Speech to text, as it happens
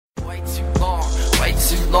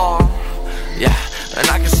And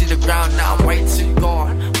I can see the ground now, way too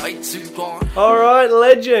gone, way too gone. Alright,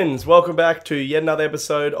 legends! Welcome back to yet another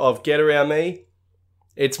episode of Get Around Me.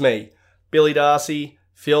 It's me, Billy Darcy.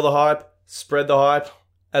 Feel the hype, spread the hype.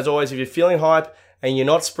 As always, if you're feeling hype and you're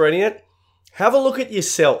not spreading it, have a look at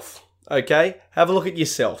yourself, okay? Have a look at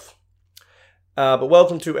yourself. But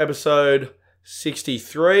welcome to episode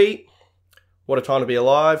 63. What a time to be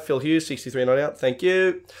alive. Phil Hughes, 63 not out. Thank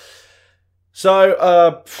you.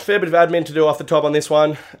 So, fair bit of admin to do off the top on this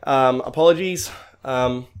one. Apologies.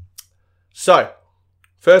 So,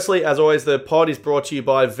 firstly, as always, the pod is brought to you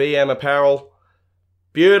by VM Apparel.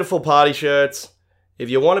 Beautiful party shirts. If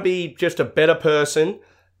you want to be just a better person,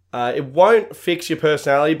 it won't fix your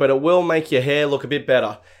personality, but it will make your hair look a bit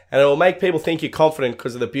better. And it will make people think you're confident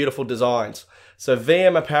because of the beautiful designs. So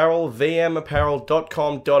VM Apparel,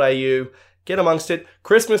 vmapparel.com.au. Get amongst it.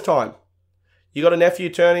 Christmas time. You got a nephew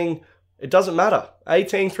turning, it doesn't matter,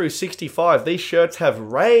 18 through 65. These shirts have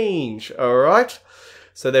range, all right?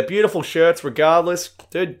 So they're beautiful shirts regardless.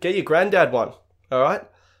 Dude, get your granddad one, all right?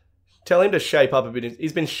 Tell him to shape up a bit.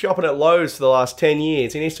 He's been shopping at Lowe's for the last 10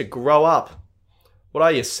 years. He needs to grow up. What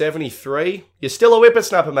are you, 73? You're still a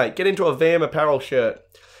whippersnapper, mate. Get into a VM Apparel shirt.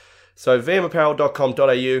 So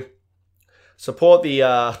vmapparel.com.au. Support the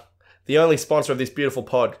only sponsor of this beautiful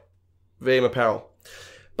pod, VM Apparel.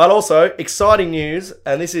 But also, exciting news,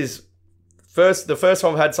 and this is the first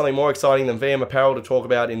time I've had something more exciting than VM Apparel to talk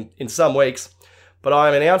about in some weeks, but I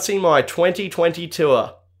am announcing my 2020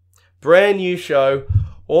 tour. Brand new show,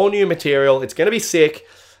 all new material. It's going to be sick.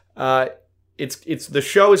 The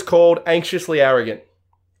show is called Anxiously Arrogant.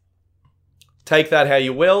 Take that how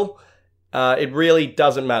you will. It really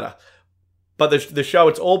doesn't matter. But the show,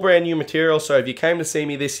 it's all brand new material, so if you came to see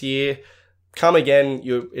me this year, come again.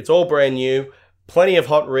 It's all brand new. Plenty of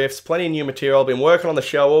hot riffs, plenty of new material. I've been working on the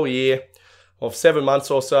show all year, or 7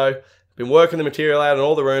 months or so. Been working the material out in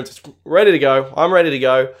all the rooms. It's ready to go. I'm ready to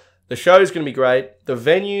go. The show's going to be great. The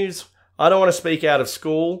venues, I don't want to speak out of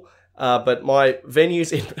school, but my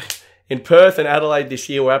venues in Perth and Adelaide this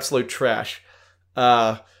year were absolute trash.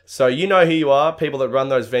 So you know who you are, people that run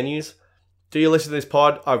those venues. Do you listen to this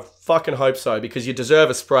pod? I fucking hope so, because you deserve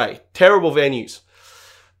a spray. Terrible venues.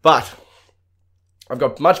 But I've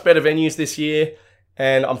got much better venues this year,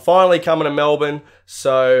 and I'm finally coming to Melbourne,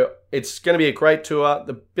 so it's going to be a great tour.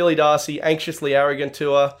 The Billy Darcy Anxiously Arrogant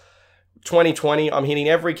Tour 2020. I'm hitting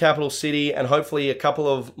every capital city and hopefully a couple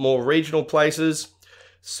of more regional places.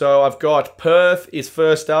 So I've got Perth is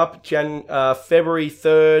first up, February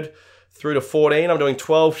 3rd through to 14. I'm doing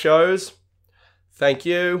 12 shows. Thank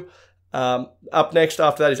you. Up next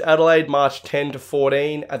after that is Adelaide, March 10 to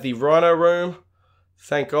 14 at the Rhino Room.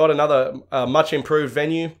 Thank God, another much improved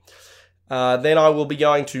venue. Then I will be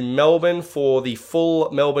going to Melbourne for the full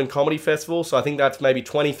Melbourne Comedy Festival. So I think that's maybe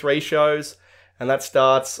 23 shows. And that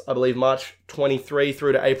starts, I believe, March 23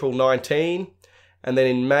 through to April 19. And then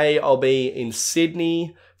in May, I'll be in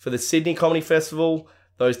Sydney for the Sydney Comedy Festival.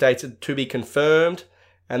 Those dates are to be confirmed.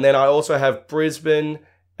 And then I also have Brisbane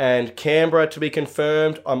and Canberra to be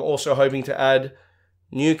confirmed. I'm also hoping to add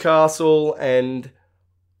Newcastle and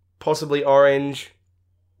possibly Orange,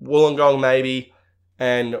 Wollongong maybe,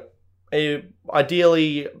 and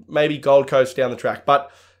ideally maybe Gold Coast down the track.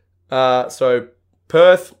 But so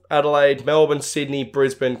Perth, Adelaide, Melbourne, Sydney,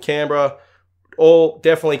 Brisbane, Canberra, all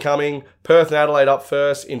definitely coming. Perth and Adelaide up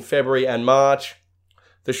first in February and March.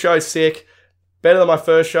 The show's sick. Better than my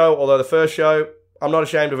first show, although the first show, I'm not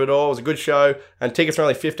ashamed of it all. It was a good show, and tickets are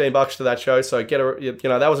only $15 to that show, so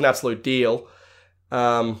that was an absolute deal.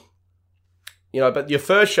 But your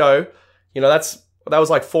first show, that was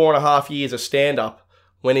like 4.5 years of stand-up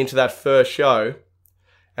went into that first show,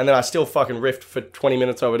 and then I still fucking riffed for 20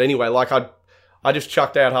 minutes of it anyway. Like, I just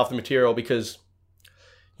chucked out half the material because,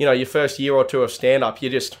 your first year or two of stand-up,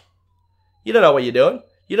 you don't know what you're doing.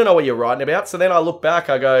 You don't know what you're writing about. So then I look back,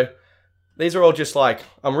 I go, these are all just like,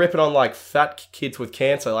 I'm ripping on like fat kids with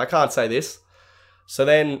cancer. I can't say this. So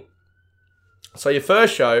your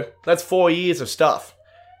first show, that's 4 years of stuff.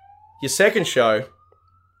 Your second show,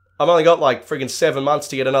 I've only got like friggin' 7 months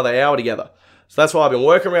to get another hour together. So that's why I've been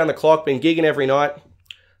working around the clock, been gigging every night,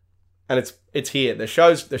 and it's here. The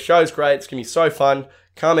show's great. It's gonna be so fun.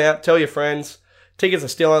 Come out, tell your friends. Tickets are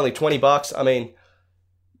still only $20. I mean,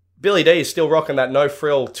 Billy D is still rocking that no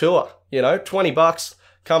frill tour. $20.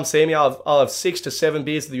 Come see me. I'll have 6 to 7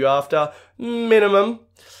 beers with you after minimum,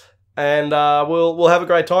 and we'll have a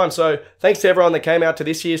great time. So thanks to everyone that came out to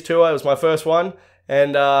this year's tour. It was my first one,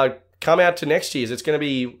 and come out to next year's. It's going to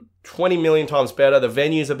be 20 million times better. The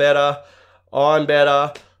venues are better. I'm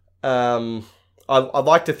better. I'd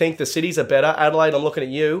like to think the cities are better. Adelaide, I'm looking at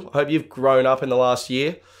you. I hope you've grown up in the last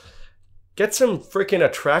year. get some freaking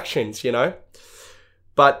attractions, you know.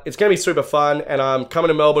 But it's going to be super fun, and I'm coming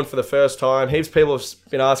to Melbourne for the first time. Heaps of people have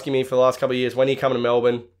been asking me for the last couple of years, when are you coming to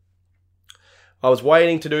Melbourne? I was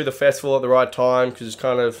waiting to do the festival at the right time because it's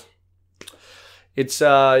kind of...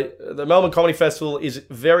 the Melbourne Comedy Festival is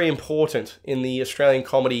very important in the Australian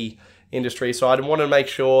comedy industry, so I wanted to make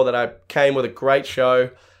sure that I came with a great show,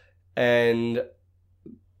 and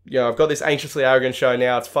you know, I've got this Anxiously Arrogant show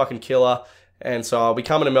now. It's fucking killer, and so I'll be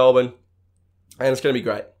coming to Melbourne, and it's going to be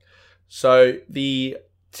great. So the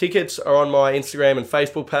tickets are on my Instagram and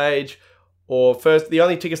Facebook page, or first, the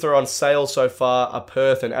only tickets that are on sale so far are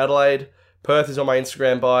Perth and Adelaide. Perth is on my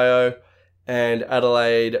Instagram bio, and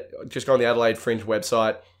Adelaide, just go on the Adelaide Fringe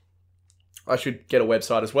website. I should get a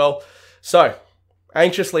website as well. So,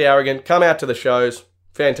 Anxiously Arrogant, come out to the shows.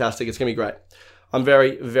 Fantastic, it's going to be great. I'm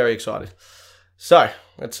very, very excited. So,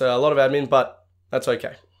 it's a lot of admin, but that's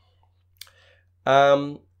okay.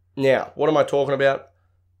 Now, what am I talking about?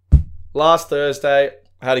 Last Thursday,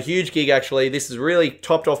 I had a huge gig actually. This has really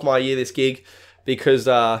topped off my year, this gig, because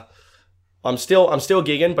I'm still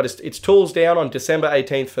gigging, but it's Tools Down on December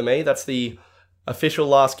 18th for me. That's the official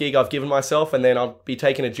last gig I've given myself, and then I'll be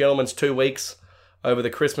taking a gentleman's 2 weeks over the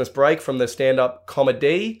Christmas break from the stand-up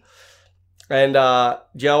comedy. And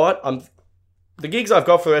you know what? The gigs I've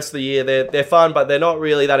got for the rest of the year, they're fun, but they're not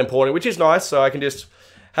really that important, which is nice. So I can just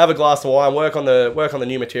have a glass of wine, work on the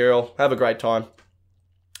new material, have a great time.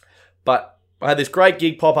 But I had this great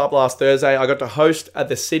gig pop up last Thursday. I got to host at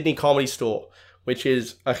the Sydney Comedy Store, which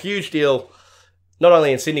is a huge deal, not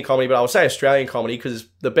only in Sydney comedy, but I would say Australian comedy, because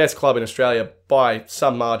it's the best club in Australia by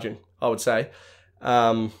some margin, I would say.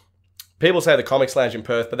 People say the Comics Lounge in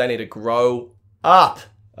Perth, but they need to grow up.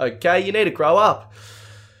 Okay, you need to grow up.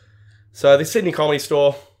 So the Sydney Comedy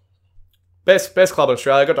Store, best club in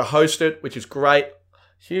Australia. I got to host it, which is great.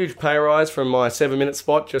 Huge pay rise from my 7-minute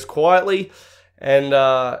spot, just quietly. And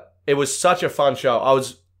it was such a fun show. I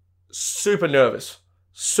was super nervous.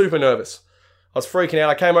 I was freaking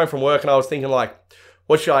out. I came home from work and I was thinking like,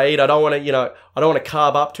 what should I eat? I don't want to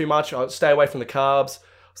carb up too much. I'll stay away from the carbs.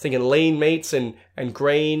 I was thinking lean meats and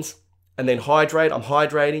greens, and then hydrate. I'm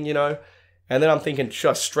hydrating, you know. And then I'm thinking,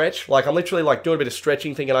 should I stretch? Like, I'm literally like doing a bit of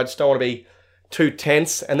stretching, thinking I just don't want to be too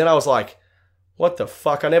tense. And then I was like, what the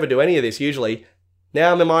fuck? I never do any of this usually.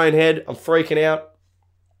 Now I'm in my own head. I'm freaking out.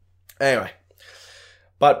 Anyway.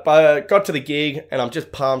 But I got to the gig and I'm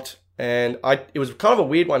just pumped. And it was kind of a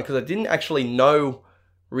weird one because I didn't actually know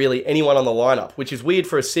really anyone on the lineup, which is weird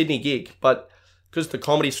for a Sydney gig. But because the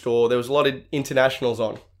Comedy Store, there was a lot of internationals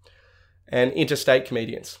on and interstate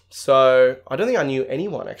comedians. So I don't think I knew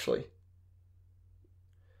anyone actually.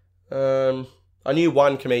 I knew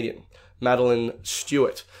one comedian, Madeline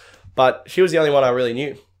Stewart, but she was the only one I really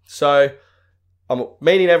knew. So I'm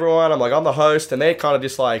meeting everyone. I'm like, I'm the host, and they're kind of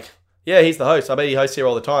just like, yeah, he's the host. I bet he hosts here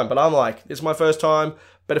all the time. But I'm like, this is my first time.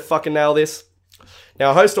 Better fucking nail this.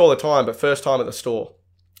 Now, I host all the time, but first time at the store.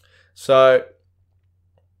 So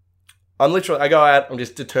I go out, I'm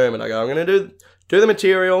just determined. I go, I'm going to do the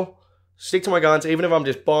material, stick to my guns. Even if I'm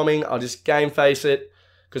just bombing, I'll just game face it.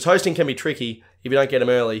 Because hosting can be tricky if you don't get them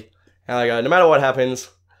early. And I go, no matter what happens,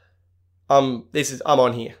 I'm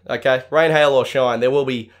on here. Okay, rain, hail, or shine. There will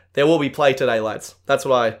be play today, lads. That's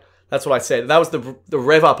what I said. That was the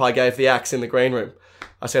rev up I gave the acts in the green room.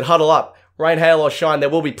 I said, huddle up, rain, hail, or shine. There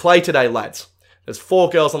will be play today, lads. There's 4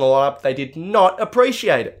 girls on the lineup. They did not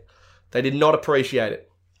appreciate it.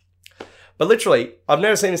 But literally, I've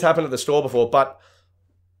never seen this happen at the store before. But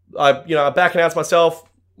I back announced myself.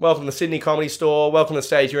 Welcome to the Sydney Comedy Store. Welcome to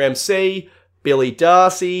stage your MC, Billy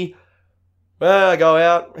Darcy. Well, I go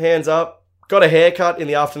out, hands up. Got a haircut in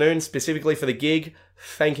the afternoon specifically for the gig,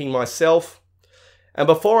 thanking myself. And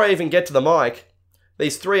before I even get to the mic,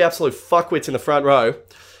 these 3 absolute fuckwits in the front row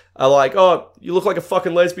are like, oh, you look like a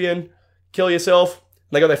fucking lesbian, kill yourself.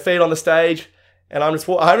 And they got their feet on the stage, and I haven't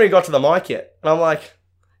even got to the mic yet. And I'm like,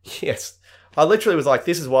 yes. I literally was like,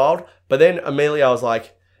 this is wild. But then immediately I was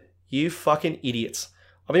like, you fucking idiots.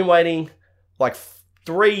 I've been waiting like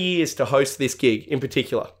 3 years to host this gig in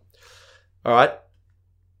particular. All right.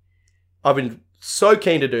 I've been so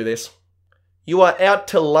keen to do this. You are out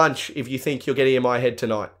to lunch if you think you're getting in my head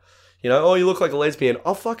tonight. You know, oh, you look like a lesbian.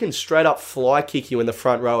 I'll fucking straight up fly kick you in the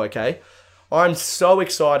front row, okay? I'm so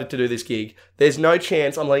excited to do this gig. There's no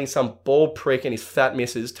chance I'm letting some bald prick and his fat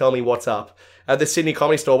missus tell me what's up at the Sydney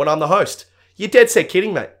Comedy Store when I'm the host. You're dead set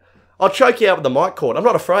kidding, mate. I'll choke you out with the mic cord. I'm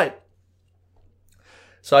not afraid.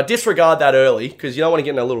 So I disregard that early because you don't want to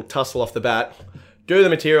get in a little tussle off the bat. Do the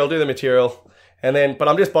material. And then, but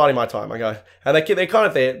I'm just biding my time. I go, and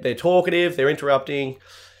they're talkative, they're interrupting.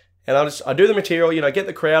 And I do the material, get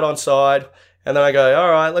the crowd on side. And then I go,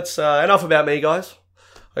 all right, let's enough about me, guys.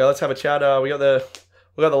 I go, let's have a chat. We got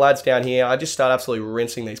the lads down here. I just start absolutely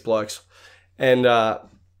rinsing these blokes. And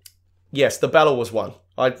yes, the battle was won.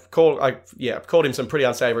 I called him some pretty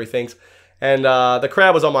unsavory things. And the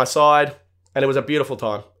crowd was on my side, and it was a beautiful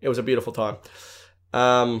time.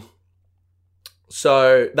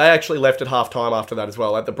 So they actually left at halftime after that as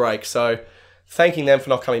well, at the break. So thanking them for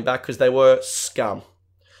not coming back because they were scum.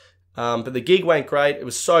 But the gig went great. It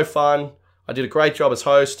was so fun. I did a great job as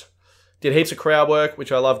host. Did heaps of crowd work,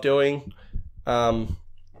 which I love doing.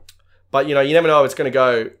 But, you know, you never know how it's going to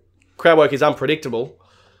go. Crowd work is unpredictable.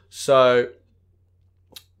 So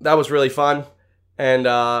that was really fun. And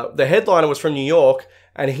the headliner was from New York.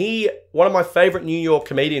 And one of my favorite New York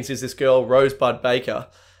comedians is this girl, Rosebud Baker.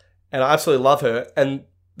 And I absolutely love her. And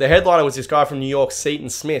the headliner was this guy from New York, Seton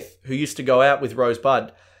Smith, who used to go out with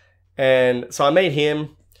Rosebud. And so I meet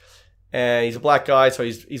him, and he's a black guy, so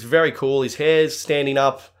he's very cool. His hair's standing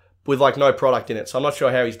up with like no product in it. So I'm not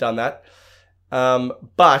sure how he's done that.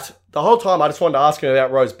 But the whole time I just wanted to ask him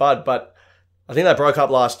about Rosebud, but I think they broke up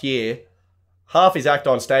last year. Half his act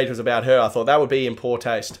on stage was about her. I thought that would be in poor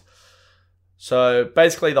taste. So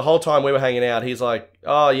basically the whole time we were hanging out, he's like,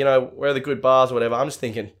 oh, you know, where are the good bars or whatever. I'm just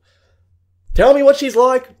thinking, tell me what she's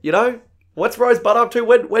like, you know? What's Rosebud up to?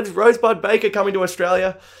 When's Rosebud Baker coming to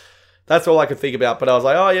Australia? That's all I could think about. But I was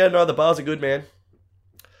like, oh, yeah, no, the bars are good, man.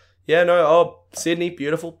 Yeah, no, oh, Sydney,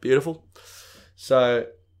 beautiful, beautiful. So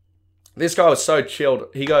this guy was so chilled.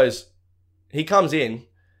 He comes in.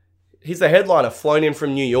 He's the headliner, flown in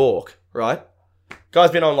from New York, right?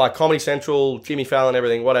 Guy's been on like Comedy Central, Jimmy Fallon,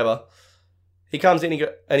 everything, whatever. He comes in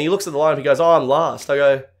and he looks at the lineup. He goes, oh, I'm last. I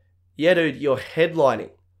go, yeah, dude, you're headlining.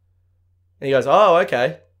 And he goes, oh,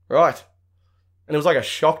 okay, right. And it was like a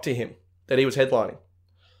shock to him that he was headlining. I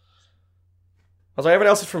was like, everyone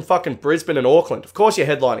else is from fucking Brisbane and Auckland. Of course you're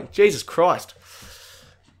headlining. Jesus Christ.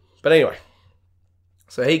 But anyway,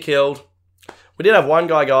 so he killed. We did have one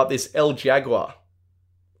guy go up, this El Jaguar.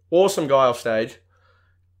 Awesome guy off stage.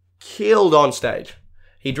 Killed on stage.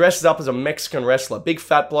 He dresses up as a Mexican wrestler. Big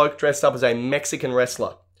fat bloke dressed up as a Mexican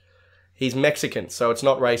wrestler. He's Mexican, so it's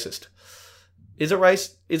not racist. Is it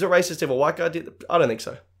racist if a white guy did? I don't think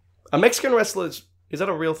so. A Mexican wrestler, is that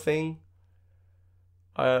a real thing?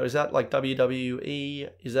 Is that like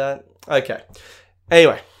WWE? Is that? Okay.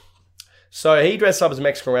 Anyway, so he dressed up as a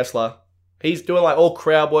Mexican wrestler. He's doing like all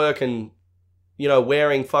crowd work and, you know,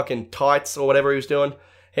 wearing fucking tights or whatever he was doing.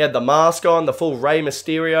 He had the mask on, the full Rey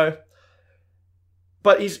Mysterio.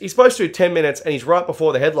 But he's supposed to do 10 minutes and he's right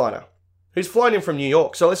before the headliner, who's flying in from New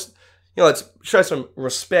York. So let's show some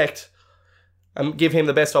respect and give him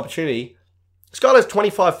the best opportunity. This guy has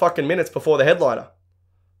 25 fucking minutes before the headliner.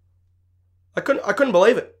 I couldn't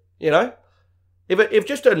believe it, you know? If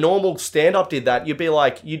just a normal stand-up did that,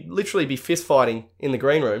 you'd literally be fist fighting in the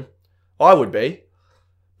green room. I would be.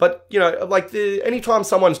 But, you know, like anytime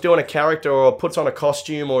someone's doing a character or puts on a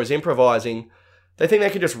costume or is improvising, they think they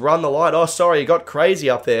can just run the light. Oh, sorry, you got crazy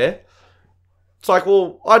up there. It's like,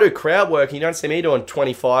 well, I do crowd work and you don't see me doing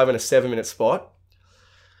 25 in a 7-minute spot.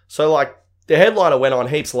 So, like, the headliner went on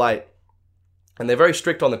heaps late. And they're very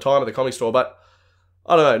strict on the time at the Comedy Store, but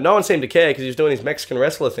I don't know. No one seemed to care because he was doing his Mexican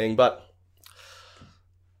wrestler thing, but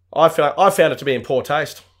I found it to be in poor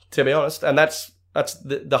taste, to be honest. And that's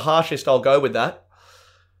the harshest I'll go with that.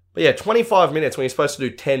 But yeah, 25 minutes when you're supposed to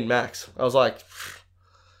do 10 max. I was like...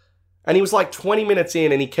 And he was like 20 minutes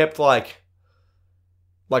in and he kept like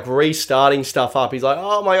restarting stuff up. He's like,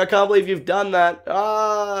 oh my, I can't believe you've done that.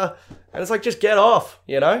 And it's like, just get off,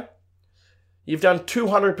 you know? You've done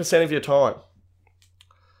 200% of your time.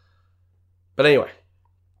 But anyway,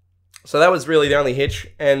 so that was really the only hitch.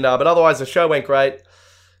 And but otherwise, the show went great.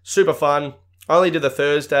 Super fun. I only did the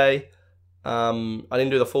Thursday. I didn't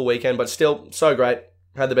do the full weekend, but still so great.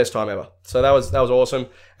 Had the best time ever. So that was awesome.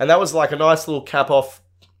 And that was like a nice little cap off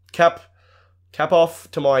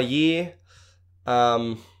to my year.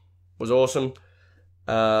 Was awesome.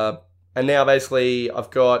 And now basically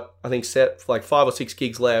I've got, I think, set like 5 or 6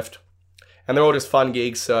 gigs left. And they're all just fun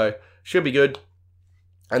gigs, so should be good.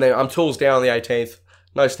 And then I'm tools down on the 18th.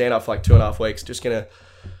 No stand-up for like 2.5 weeks. Just gonna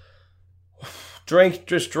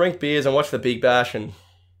drink beers and watch the Big Bash and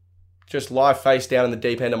just lie face down in the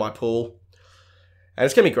deep end of my pool. And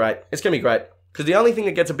it's gonna be great. It's gonna be great. Because the only thing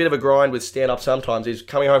that gets a bit of a grind with stand-up sometimes is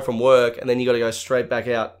coming home from work and then you got to go straight back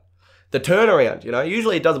out. The turnaround, you know,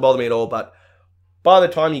 usually it doesn't bother me at all, but by the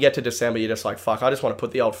time you get to December, you're just like, fuck, I just want to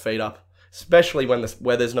put the old feet up. Especially when the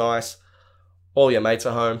weather's nice, all your mates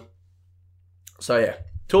are home. So yeah,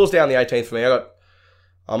 tools down the 18th for me.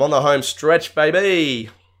 I'm on the home stretch, baby.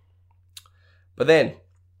 But then,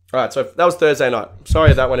 all right, so that was Thursday night.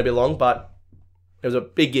 Sorry if that went a bit long, but It was a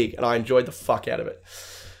big gig, and I enjoyed the fuck out of it.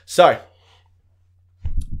 So,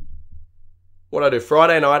 what did I do?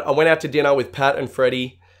 Friday night, I went out to dinner with Pat and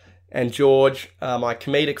Freddie and George, my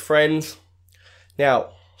comedic friends.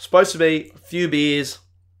 Now, supposed to be a few beers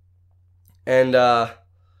and a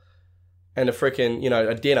freaking,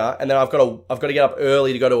 a dinner, and then I've got to get up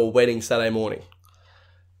early to go to a wedding Saturday morning.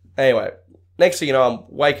 Anyway, next thing you know, I'm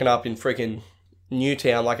waking up in freaking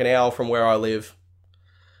Newtown, like an hour from where I live,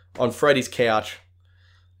 on Freddie's couch.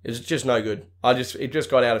 It was just no good. It just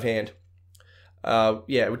got out of hand.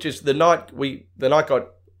 Which is the night got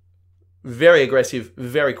very aggressive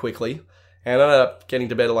very quickly, and I ended up getting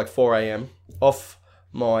to bed at like 4 a.m. off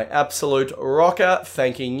my absolute rocker.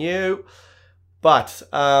 Thanking you. But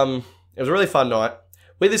it was a really fun night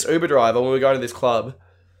with this Uber driver when we were going to this club.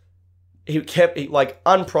 He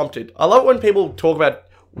unprompted. I love when people talk about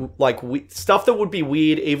like stuff that would be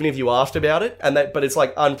weird even if you asked about it, but it's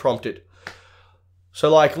like unprompted. So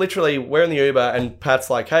like literally we're in the Uber and Pat's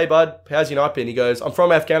like, "Hey bud, how's your night been?" He goes, "I'm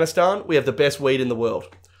from Afghanistan. We have the best weed in the world."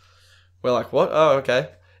 We're like, "What? Oh,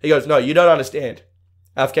 okay." He goes, "No, you don't understand.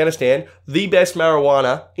 Afghanistan, the best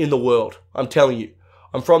marijuana in the world. I'm telling you.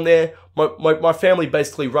 I'm from there. My family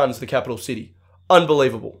basically runs the capital city.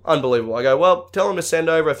 Unbelievable. Unbelievable." I go, "Well, tell him to send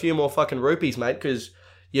over a few more fucking rupees, mate, because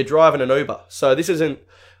you're driving an Uber. So this isn't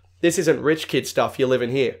rich kid stuff you're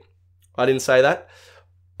living here." I didn't say that,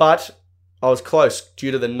 but I was close due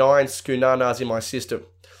to the 9 skunanas in my system.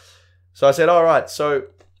 So I said, "All right, so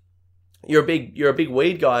you're a big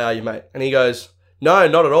weed guy, are you, mate?" And he goes, "No,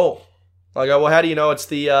 not at all." I go, "Well, how do you know it's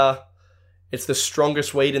the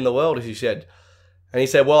strongest weed in the world?" as he said. And he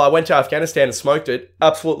said, "Well, I went to Afghanistan and smoked it.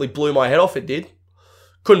 Absolutely blew my head off, it did.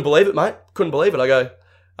 Couldn't believe it, mate. Couldn't believe it." I go,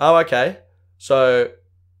 "Oh, okay. So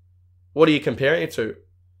what are you comparing it to?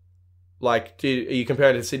 Like, are you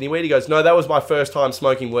comparing it to Sydney weed?" He goes, "No, that was my first time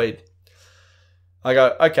smoking weed." I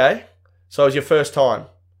go, "Okay. So it was your first time?"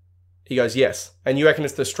 He goes, "Yes. And you reckon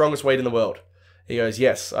it's the strongest weed in the world?" He goes,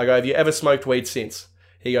 "Yes." I go, "Have you ever smoked weed since?"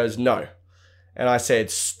 He goes, "No." And I said,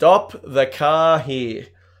 "Stop the car here.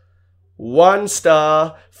 1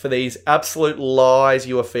 star for these absolute lies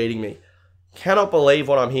you are feeding me. Cannot believe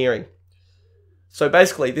what I'm hearing." So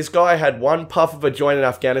basically, this guy had 1 puff of a joint in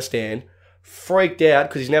Afghanistan, freaked out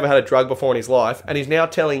because he's never had a drug before in his life, and he's now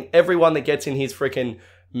telling everyone that gets in his freaking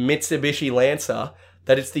Mitsubishi Lancer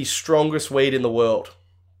that it's the strongest weed in the world.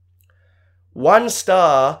 1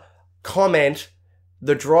 star comment,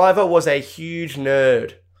 the driver was a huge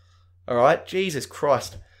nerd. All right? Jesus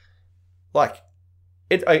Christ. Like,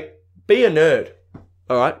 be a nerd.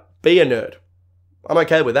 All right? Be a nerd. I'm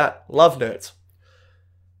okay with that. Love nerds.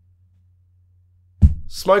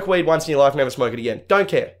 Smoke weed once in your life, never smoke it again. Don't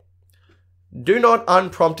care. Do not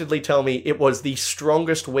unpromptedly tell me it was the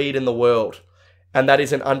strongest weed in the world, and that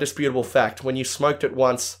is an undisputable fact when you smoked it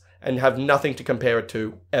once and have nothing to compare it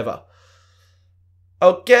to ever.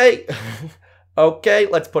 Okay. Okay,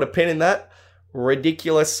 let's put a pin in that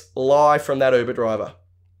ridiculous lie from that Uber driver.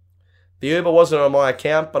 The Uber wasn't on my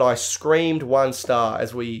account, but I screamed 1 star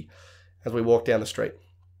as we walked down the street.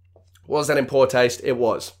 Was that in poor taste? It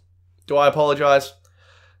was. Do I apologize?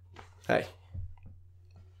 Hey.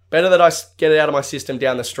 Better that I get it out of my system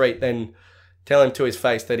down the street than tell him to his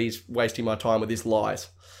face that he's wasting my time with his lies.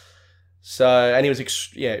 So, and he was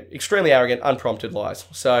extremely arrogant, unprompted lies.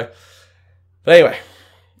 So, but anyway,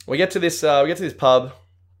 we get to this pub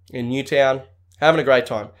in Newtown, having a great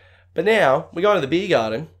time. But now we go into the beer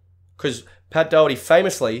garden because Pat Doherty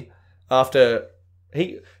famously,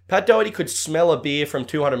 Pat Doherty could smell a beer from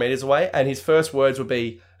 200 meters away, and his first words would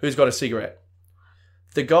be, "Who's got a cigarette?"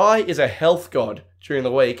 The guy is a health god during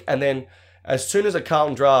the week, and then as soon as a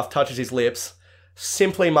Carlton Draft touches his lips,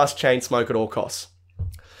 simply must chain smoke at all costs.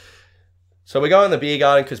 So we go in the beer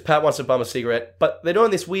garden because Pat wants to bum a cigarette, but they're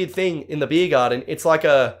doing this weird thing in the beer garden. It's like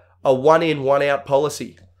a 1 in, 1 out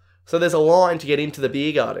policy. So there's a line to get into the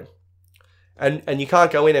beer garden. And you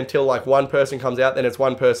can't go in until like 1 person comes out, then it's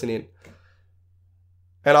 1 person in.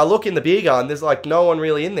 And I look in the beer garden, there's like no one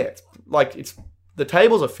really in there. The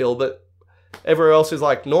tables are filled, but everywhere else is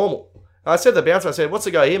like normal. And I said to the bouncer, I said, "What's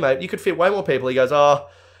the go here, mate? You could fit way more people." He goes,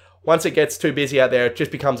 "Once it gets too busy out there, it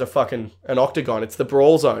just becomes an octagon. It's the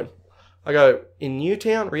brawl zone." I go, "In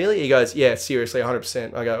Newtown, really?" He goes, "Yeah, seriously,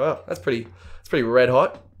 100%. I go, "Oh, that's pretty red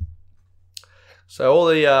hot." So all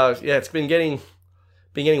it's been getting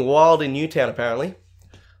wild in Newtown apparently.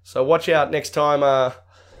 So watch out next time. I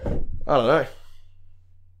don't know.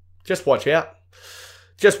 Just watch out.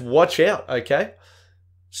 Just watch out, okay?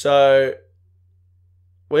 So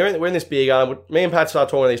we're in this beer garden. Me and Pat start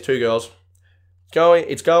talking to these 2 girls.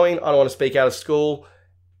 It's going. I don't want to speak out of school.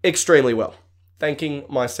 Extremely well. Thanking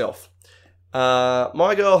myself.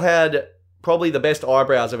 My girl had probably the best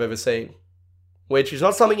eyebrows I've ever seen, which is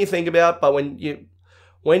not something you think about, but when you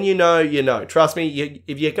know, you know. Trust me,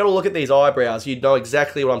 if you're going to look at these eyebrows, you know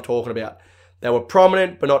exactly what I'm talking about. They were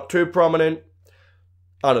prominent, but not too prominent.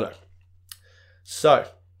 I don't know. So,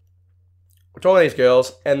 we're talking to these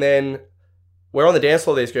girls, and then we're on the dance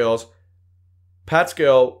floor with these girls. Pat's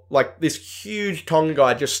girl, like this huge Tongan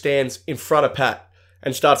guy, just stands in front of Pat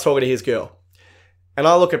and starts talking to his girl. And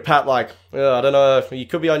I look at Pat like, oh, I don't know, you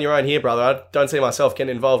could be on your own here, brother. I don't see myself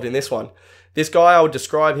getting involved in this one. This guy, I would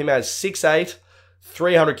describe him as 6'8",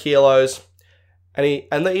 300 kilos. And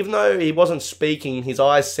even though he wasn't speaking, his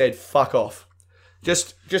eyes said, fuck off.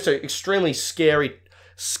 Just an extremely scary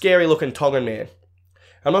looking Tongan man.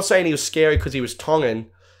 I'm not saying he was scary because he was Tongan.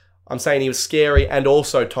 I'm saying he was scary and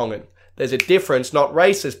also Tongan. There's a difference, not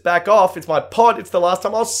racist. Back off. It's my pod. It's the last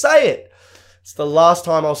time I'll say it. It's the last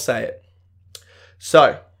time I'll say it.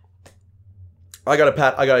 So, I go to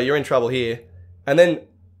Pat. I go, you're in trouble here. And then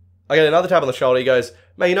I get another tap on the shoulder. He goes,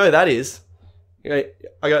 mate, you know who that is? I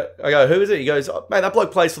go, who is it? He goes, oh, mate, that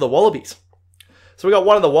bloke plays for the Wallabies. So we got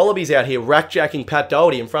one of the Wallabies out here rackjacking Pat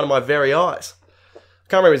Doherty in front of my very eyes. I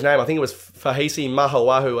can't remember his name. I think it was Fahisi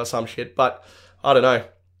Mahawahu or some shit, but I don't know.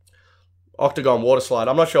 Octagon water slide.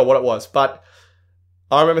 I'm not sure what it was, but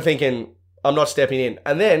I remember thinking, I'm not stepping in.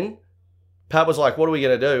 And then Pat was like, what are we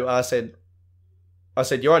going to do? I said,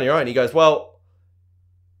 you're on your own. He goes, well,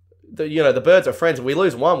 the birds are friends. If we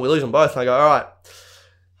lose one, we lose them both. And I go, all right.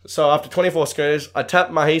 So after 24 schooners, I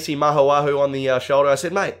tapped Mahisi Mahawahu on the shoulder. I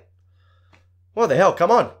said, mate, what the hell? Come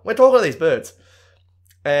on. We're talking to these birds.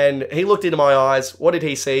 And he looked into my eyes. What did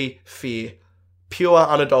he see? Fear. Pure,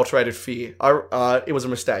 unadulterated fear. It was a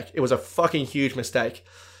mistake. It was a fucking huge mistake.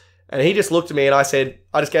 And he just looked at me and I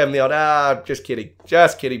just gave him the odd, just kidding.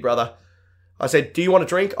 Just kidding, brother. I said, do you want a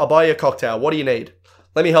drink? I'll buy you a cocktail. What do you need?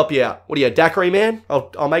 Let me help you out. What are you, a daiquiri man?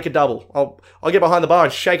 I'll make a double. I'll get behind the bar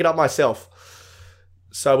and shake it up myself.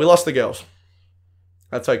 So we lost the girls.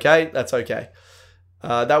 That's okay. That's okay.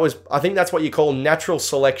 I think that's what you call natural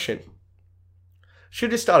selection.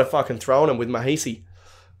 Should just started fucking throwing them with Mahisi.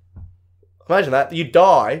 Imagine that. You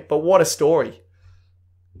die, but what a story.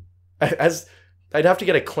 As they'd have to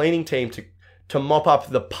get a cleaning team to mop up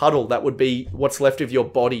the puddle that would be what's left of your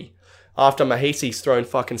body after Mahisi's thrown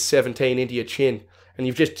fucking 17 into your chin and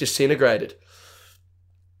you've just disintegrated.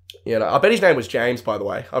 I bet his name was James, by the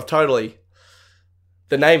way.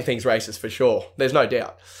 The name thing's racist for sure. There's no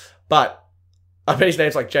doubt. But I bet his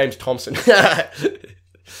name's like James Thompson.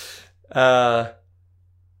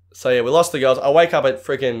 So yeah, we lost the girls. I wake up at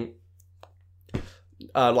freaking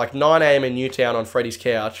like 9 a.m. in Newtown on Freddie's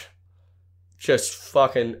couch. Just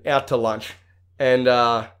fucking out to lunch. And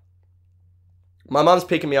my mum's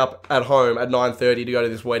picking me up at home at 9:30 to go to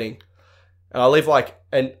this wedding. And I live like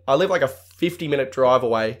a 50-minute drive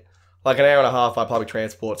away, like an hour and a half by public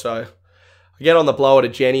transport. So I get on the blower to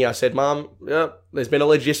Jenny. I said, Mum, there's been a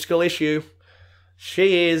logistical issue.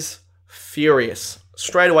 She is furious.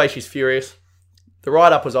 Straight away, she's furious. The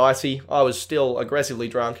ride-up was icy. I was still aggressively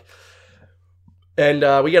drunk.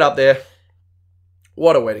 And we get up there.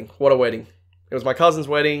 What a wedding. What a wedding. It was my cousin's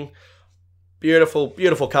wedding. Beautiful,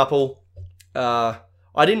 beautiful couple.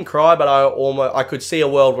 I didn't cry, but I could see a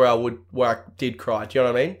world where I did cry. Do you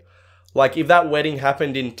know what I mean? Like, if that wedding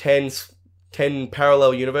happened in 10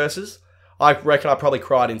 parallel universes, I reckon I probably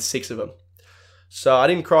cried in 6 of them. So I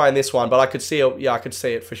didn't cry in this one, but I could see it. Yeah, I could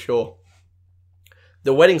see it for sure.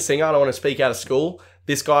 The wedding singer, I don't want to speak out of school.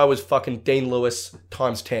 This guy was fucking Dean Lewis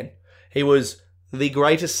times 10. He was the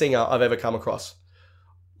greatest singer I've ever come across.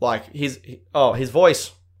 Like, his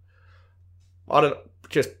voice,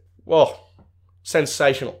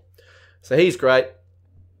 sensational. So he's great.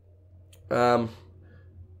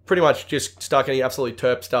 Pretty much just stuck getting absolutely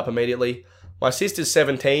terped up immediately. My sister's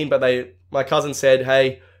 17, but my cousin said,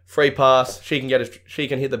 hey, free pass, she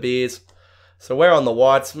can hit the beers. So we're on the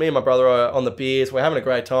whites, me and my brother are on the beers, we're having a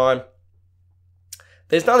great time.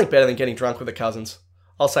 There's nothing better than getting drunk with the cousins.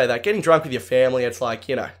 I'll say that. Getting drunk with your family, it's like,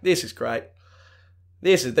 this is great.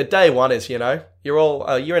 This is the day one is, you're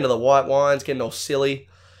into the white wines, getting all silly.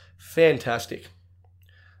 Fantastic.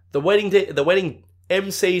 The wedding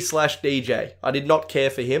MC/DJ. I did not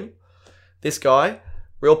care for him. This guy,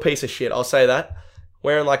 real piece of shit, I'll say that.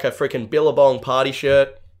 Wearing like a freaking Billabong party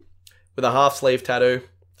shirt with a half sleeve tattoo.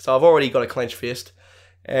 So I've already got a clenched fist.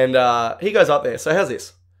 And he goes up there. So how's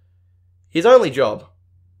this? His only job.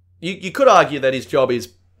 You could argue that his job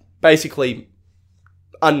is basically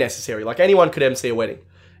unnecessary. Like anyone could MC a wedding.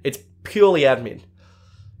 It's purely admin.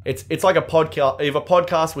 It's like a podcast. If a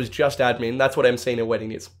podcast was just admin, that's what MCing a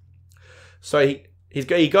wedding is. So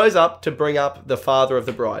he goes up to bring up the father of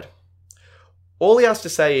the bride. All he has to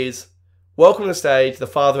say is, welcome to the stage, the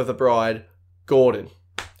father of the bride, Gordon.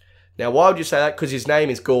 Now, why would you say that? Because his name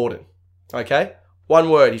is Gordon. Okay? One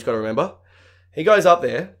word he's got to remember. He goes up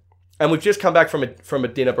there, and we've just come back from a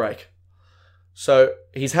dinner break. So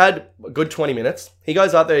he's had a good 20 minutes. He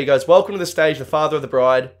goes up there, he goes, welcome to the stage, the father of the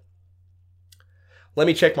bride. Let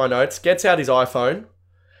me check my notes. Gets out his iPhone.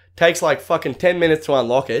 Takes like fucking 10 minutes to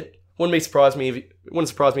unlock it. Wouldn't surprise me if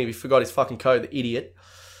he forgot his fucking code, the idiot.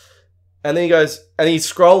 And then he goes, and he's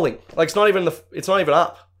scrolling. Like it's not even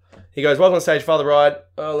up. He goes, welcome to the stage, father of the bride.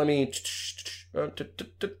 Let me...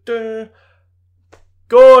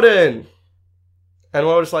 Gordon! And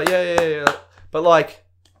we're just like, yeah. But like,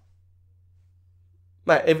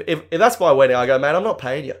 mate, if that's my wedding, I go, mate, I'm not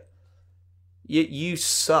paying you. You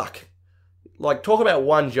suck. Like, talk about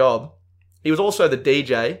one job. He was also the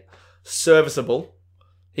DJ, serviceable.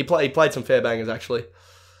 He played some fair bangers, actually.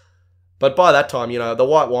 But by that time, the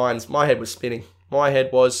white wines, my head was spinning.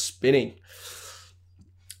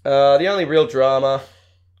 The only real drama,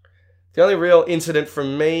 the only real incident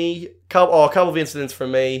from me, a couple of incidents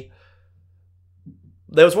from me.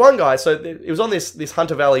 There was one guy, so it was on this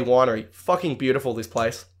Hunter Valley winery. Fucking beautiful, this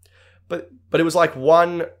place. But it was like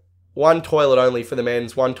one toilet only for the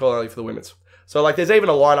men's, one toilet only for the women's. So like there's even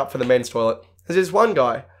a lineup for the men's toilet. There's this one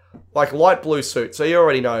guy, like light blue suit, so you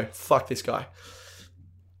already know, fuck this guy.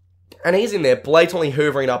 And he's in there blatantly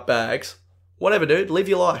hoovering up bags. Whatever, dude, live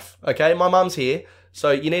your life, okay? My mum's here, so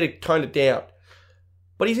you need to tone it down.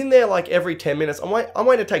 But he's in there like every 10 minutes. I'm waiting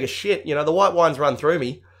to take a shit, the white wine's run through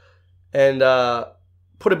me. And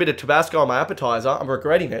put a bit of Tabasco on my appetizer. I'm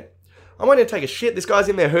regretting it. I'm waiting to take a shit. This guy's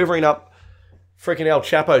in there hoovering up freaking El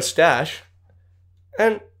Chapo's stash.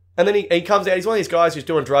 And then he comes out. He's one of these guys who's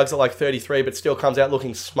doing drugs at like 33, but still comes out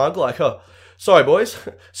looking smug. Like, oh, sorry, boys.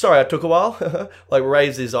 Sorry, I took a while. Like,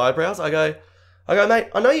 raised his eyebrows. I go, mate,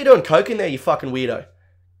 I know you're doing coke in there, you fucking weirdo.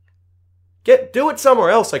 Do it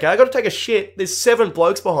somewhere else, okay? I got to take a shit. There's 7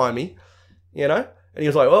 blokes behind me, And he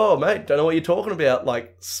was like, oh, mate, don't know what you're talking about.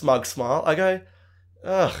 Like, smug smile. I go,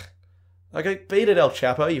 ugh. I go, beat it, El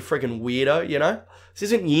Chapo, you freaking weirdo,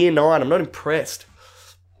 This isn't year 9. I'm not impressed.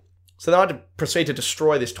 So then I had to proceed to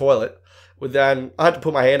destroy this toilet. I had to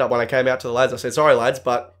put my hand up when I came out to the lads. I said, sorry, lads,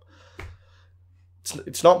 but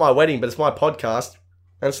it's not my wedding, but it's my podcast.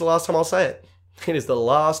 And it's the last time I'll say it. It is the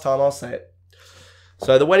last time I'll say it.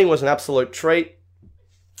 So the wedding was an absolute treat.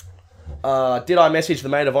 Did I message the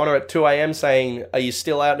maid of honour at 2 a.m. saying, are you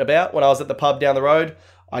still out and about when I was at the pub down the road?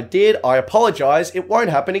 I did. I apologise. It won't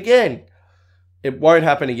happen again. It won't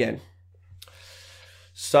happen again.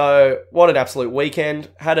 So, what an absolute weekend.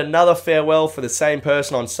 Had another farewell for the same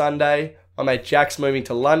person on Sunday. My mate Jack's moving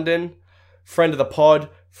to London. Friend of the pod.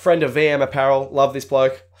 Friend of VM Apparel. Love this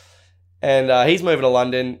bloke. And he's moving to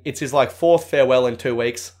London. It's his 4th farewell in 2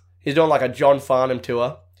 weeks. He's doing like a John Farnham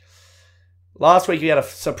tour. Last week he had a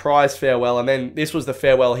surprise farewell, and then this was the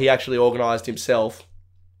farewell he actually organised himself.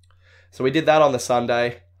 So we did that on the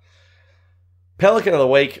Sunday. Pelican of the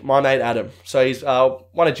week, my mate Adam. So he's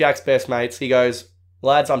one of Jack's best mates. He goes,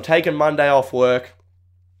 lads, I'm taking Monday off work.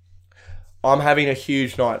 I'm having a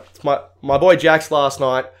huge night. It's my boy Jack's last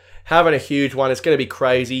night. Having a huge one. It's going to be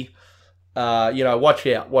crazy. Watch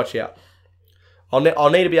out. I'll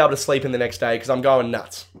need to be able to sleep in the next day because I'm going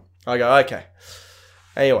nuts. I go, okay.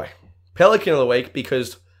 Anyway, Pelican of the week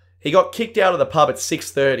because he got kicked out of the pub at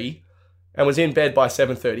 6:30 and was in bed by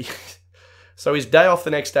 7:30. So his day off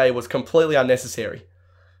the next day was completely unnecessary.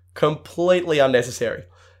 Completely unnecessary.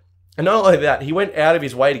 And not only that, he went out of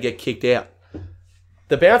his way to get kicked out.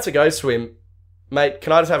 The bouncer goes to him, mate,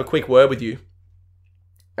 can I just have a quick word with you?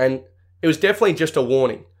 And it was definitely just a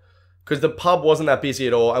warning because the pub wasn't that busy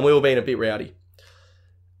at all and we were being a bit rowdy.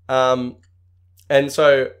 And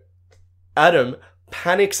so Adam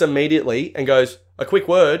panics immediately and goes, a quick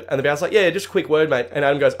word? And the bouncer's like, yeah, just a quick word, mate. And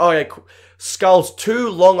Adam goes, oh yeah, sculls 2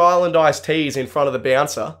 Long Island iced teas in front of the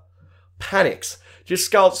bouncer. Panics. Just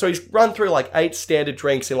sculls. So he's run through 8 standard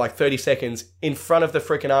drinks in 30 seconds in front of the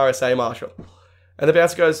freaking RSA marshal. And the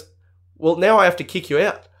bouncer goes, well, now I have to kick you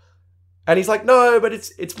out. And he's like, no, but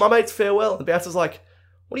it's my mate's farewell. And the bouncer's like,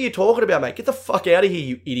 what are you talking about, mate? Get the fuck out of here,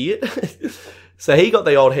 you idiot. So he got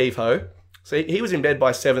the old heave-ho. So he was in bed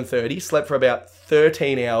by 7:30, slept for about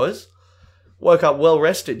 13 hours, woke up well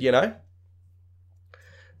rested,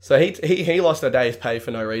 So he lost a day's pay for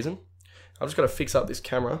no reason. I've just got to fix up this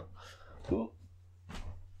camera.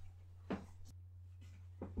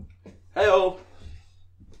 Hey all.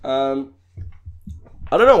 I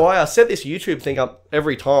don't know why I set this YouTube thing up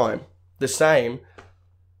every time the same.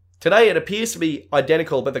 Today it appears to be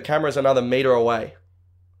identical, but the camera's another meter away.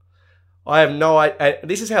 I have no idea.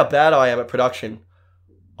 This is how bad I am at production.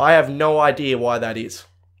 I have no idea why that is.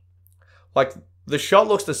 Like, the shot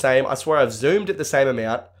looks the same. I swear I've zoomed it the same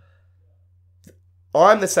amount.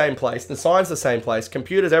 I'm the same place. The sign's the same place.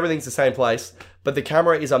 Computers, everything's the same place. But the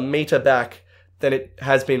camera is a meter back than it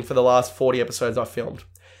has been for the last 40 episodes I've filmed.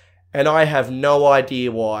 And I have no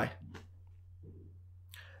idea why.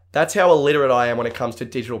 That's how illiterate I am when it comes to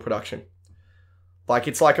digital production. Like,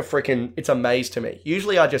 it's like it's a maze to me.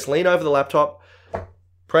 Usually I just lean over the laptop,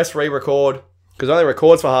 press re-record, because it only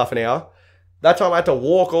records for half an hour. That time I had to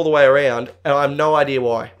walk all the way around, and I have no idea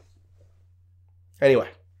why. Anyway.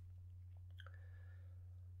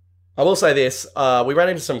 I will say this, we ran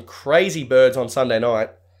into some crazy birds on Sunday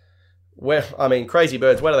night. Crazy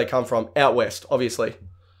birds, where do they come from? Out west, obviously.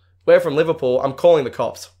 We're from Liverpool, I'm calling the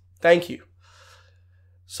cops. Thank you.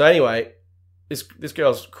 So anyway, this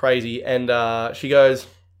girl's crazy, and she goes,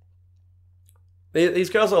 these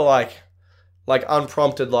girls are like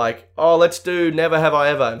unprompted, like, oh, let's do Never Have I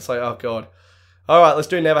Ever. And it's like, oh God. All right, let's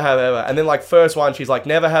do Never Have I Ever. And then like first one, she's like,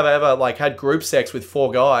 never have I ever like had group sex with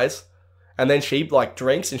 4 guys. And then she like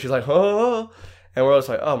drinks and she's like, oh, and we're all just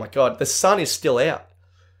like, oh my God, the sun is still out.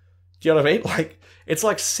 Do you know what I mean? Like, it's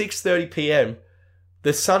like 6:30 p.m.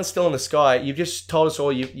 The sun's still in the sky. You've just told us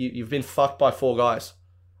all you've been fucked by 4 guys.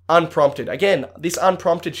 Unprompted. Again, this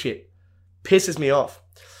unprompted shit pisses me off.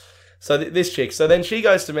 So this chick, so then she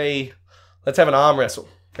goes to me, let's have an arm wrestle.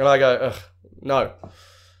 And I go, ugh, no.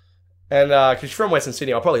 And because she's from Western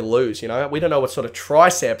Sydney, I'll probably lose, you know. We don't know what sort of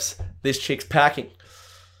triceps this chick's packing.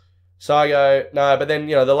 So I go, no, but then,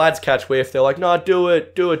 you know, the lads catch whiff. They're like, no, do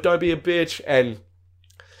it, don't be a bitch. And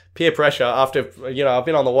peer pressure after, you know, I've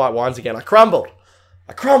been on the white wines again. I crumbled.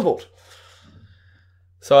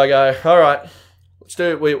 So I go, all right, let's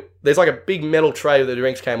do it. There's like a big metal tray that the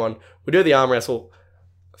drinks came on. We do the arm wrestle.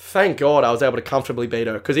 Thank God I was able to comfortably beat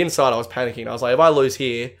her, because inside I was panicking. I was like, if I lose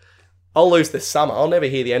here, I'll lose this summer. I'll never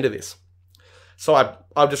hear the end of this. So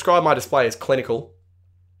I've described my display as clinical.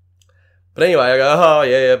 But anyway, I go, oh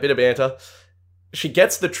yeah, a bit of banter. She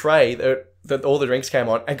gets the tray that all the drinks came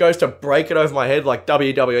on and goes to break it over my head like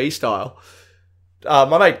WWE style.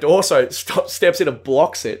 My mate Dorso steps in and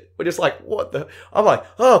blocks it. We're just like, what the? I'm like,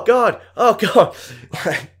 oh God.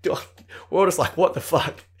 We're all just like, what the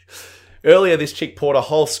fuck? Earlier, this chick poured a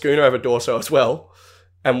whole schooner over Dorso as well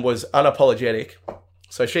and was unapologetic.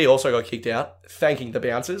 So she also got kicked out, thanking the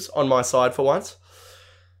bouncers on my side for once.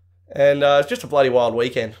 And it's just a bloody wild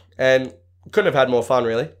weekend. And couldn't have had more fun,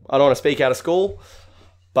 really. I don't want to speak out of school,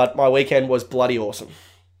 but my weekend was bloody awesome.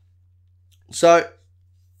 So,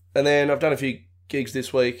 and then I've done a few gigs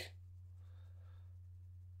this week.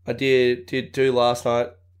 I did 2 last night,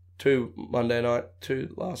 2 Monday night,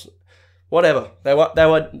 2 last, whatever. They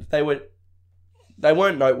weren't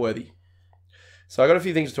noteworthy. So I got a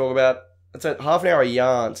few things to talk about. It's a half an hour of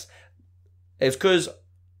yarns. It's because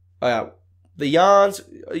the yarns,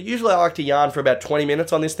 usually I like to yarn for about 20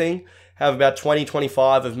 minutes on this thing. Have about 20,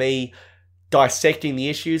 25 of me dissecting the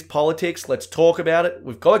issues, politics. Let's talk about it.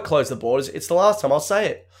 We've got to close the borders. It's the last time I'll say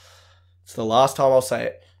it.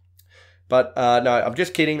 But no, I'm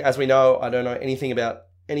just kidding. As we know, I don't know anything about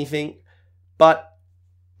anything. But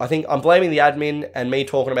I think I'm blaming the admin and me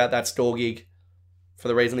talking about that store gig for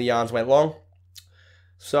the reason the yarns went long.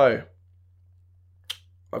 So,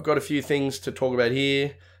 I've got a few things to talk about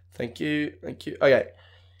here. Thank you. Okay.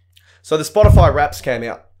 So the Spotify Wraps came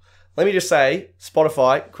out. Let me just say,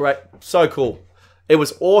 Spotify, great, so cool. It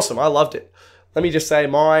was awesome. I loved it. Let me just say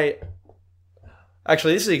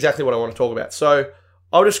Actually, this is exactly what I want to talk about. So,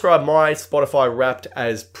 I'll describe my Spotify Wrapped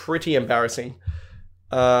as pretty embarrassing.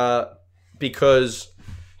 Because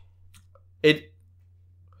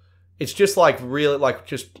it's just like really like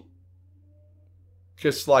just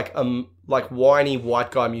like whiny white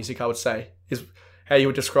guy music, I would say, is how you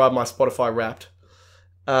would describe my Spotify Wrapped.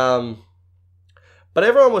 But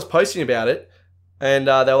everyone was posting about it, and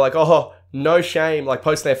they were like, oh, no shame, like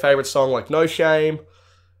posting their favorite song, like no shame.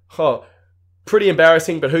 Oh, pretty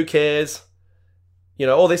embarrassing, but who cares? You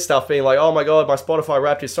know, all this stuff being like, oh my God, my Spotify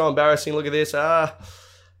Wrapped is so embarrassing, look at this. And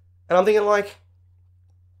I'm thinking like,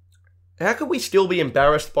 how could we still be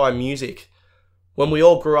embarrassed by music when we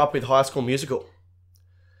all grew up with High School Musical?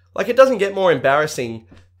 Like, it doesn't get more embarrassing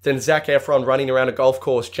than Zac Efron running around a golf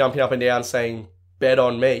course, jumping up and down saying, bet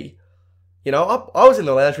on me. You know, I was in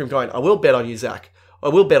the lounge room going, I will bet on you, Zach. I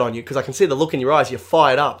will bet on you, because I can see the look in your eyes. You're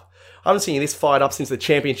fired up. I haven't seen you this fired up since the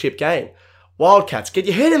championship game. Wildcats, get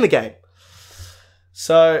your head in the game.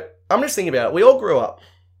 So, I'm just thinking about it. We all grew up.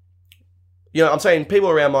 You know, I'm saying people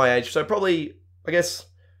around my age. So probably, I guess,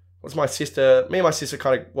 what's my sister? Me and my sister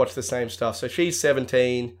kind of watch the same stuff. So she's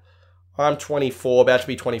 17. I'm 24, about to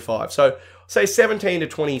be 25. So say 17 to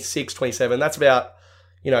 26, 27. That's about,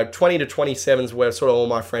 20 to 27 is where sort of all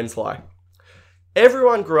my friends lie.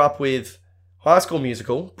 Everyone grew up with High School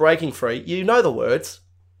Musical, Breaking Free. You know the words.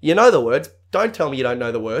 Don't tell me you don't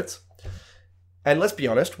know the words. And let's be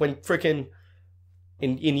honest, when freaking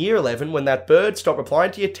in year 11, when that bird stopped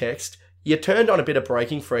replying to your text, you turned on a bit of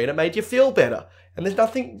Breaking Free and it made you feel better. And there's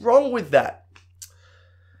nothing wrong with that.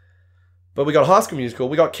 But we got High School Musical,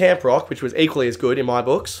 we got Camp Rock, which was equally as good in my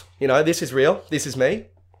books. This is real, this is me.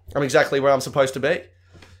 I'm exactly where I'm supposed to be.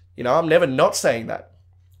 I'm never not saying that.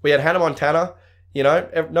 We had Hannah Montana,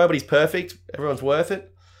 nobody's perfect, everyone's worth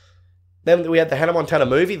it. Then we had the Hannah Montana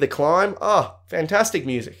movie, The Climb. Oh, fantastic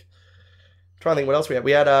music. I'm trying to think what else we had.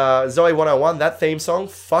 We had Zoe 101, that theme song.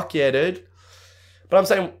 Fuck yeah, dude. But I'm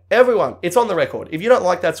saying, everyone, it's on the record. If you don't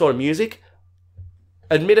like that sort of music,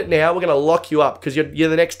 admit it now. We're going to lock you up because you're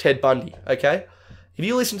the next Ted Bundy, okay? If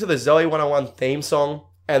you listen to the Zoe 101 theme song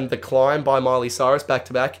and The Climb by Miley Cyrus back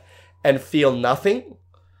to back and feel nothing,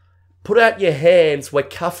 put out your hands. We're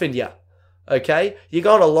cuffing you, okay? You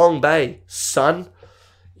got a long bay, son.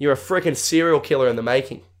 You're a freaking serial killer in the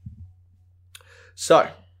making. So,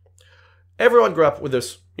 everyone grew up with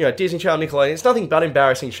this, Disney Channel, Nickelodeon. It's nothing but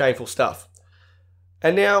embarrassing, shameful stuff.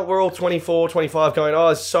 And now we're all 24, 25 going, oh,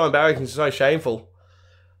 it's so embarrassing, it's so shameful.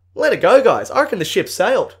 Let it go, guys. I reckon the ship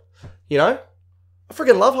sailed. I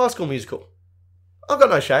freaking love High School Musical. I've got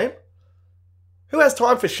no shame. Who has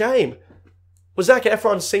time for shame? Was Zac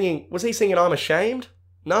Efron singing, was he singing I'm Ashamed?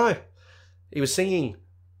 No. He was singing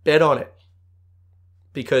Bet on It.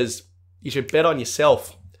 Because you should bet on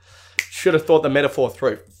yourself. Should have thought the metaphor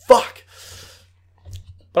through. Fuck.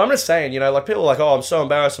 But I'm just saying, people are like, oh, I'm so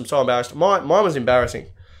embarrassed. Mine was embarrassing.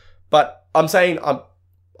 But I'm saying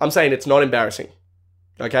it's not embarrassing.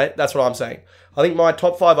 Okay? That's what I'm saying. I think my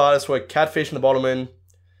top 5 artists were Catfish and the Bottlemen,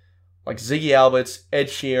 like Ziggy Alberts, Ed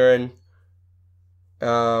Sheeran,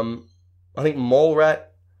 I think Mallrat,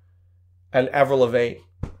 and Avril Lavigne.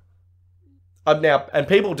 And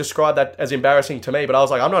people describe that as embarrassing to me, but I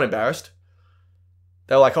was like, I'm not embarrassed.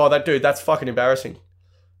 They're like, oh, that's fucking embarrassing.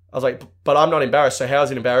 I was like, but I'm not embarrassed, so how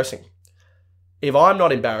is it embarrassing? If I'm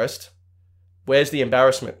not embarrassed, where's the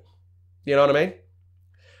embarrassment? You know what I mean?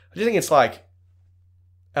 I just think it's like,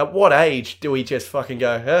 at what age do we just fucking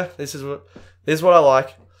go, this is what I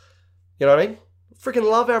like? You know what I mean? Freaking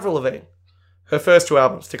love Avril Lavigne. Her first 2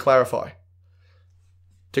 albums, to clarify.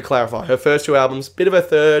 Her first 2 albums, bit of a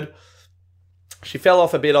third. She fell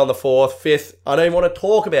off a bit on the 4th, 5th. I don't even want to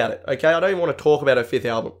talk about it, okay? I don't even want to talk about her 5th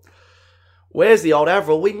album. Where's the old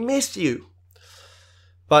Avril? We missed you.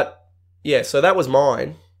 But, yeah, so that was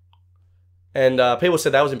mine. And people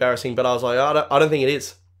said that was embarrassing, but I was like, I don't think it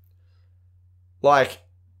is. Like,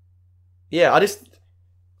 yeah,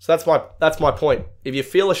 so that's my point. If you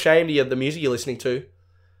feel ashamed of the music you're listening to,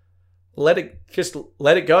 let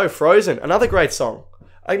it go. Frozen, another great song.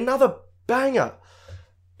 Another banger.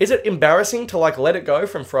 Is it embarrassing to let it go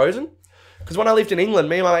from Frozen? Because when I lived in England,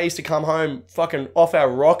 me and my mate used to come home fucking off our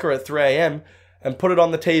rocker at 3 a.m. and put it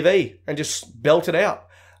on the TV and just belt it out.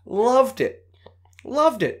 Loved it.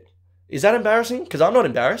 Is that embarrassing? Because I'm not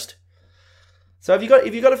embarrassed. So if you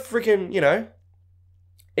got a freaking,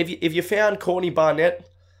 if you found Courtney Barnett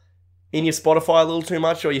in your Spotify a little too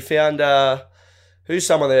much, or you found who's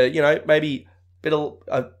someone there, maybe a bit of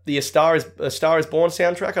the A Star Is Born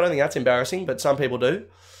soundtrack. I don't think that's embarrassing, but some people do.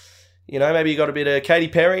 Maybe you got a bit of Katy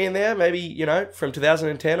Perry in there, maybe, from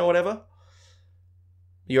 2010 or whatever.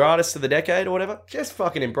 Your artist of the decade or whatever. Just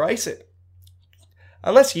fucking embrace it.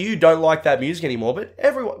 Unless you don't like that music anymore, but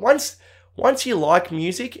everyone, once you like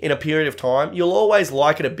music in a period of time, you'll always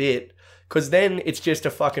like it a bit, because then it's just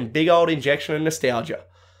a fucking big old injection of nostalgia.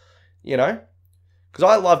 Because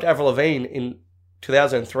I loved Avril Lavigne in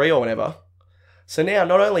 2003 or whatever. So now,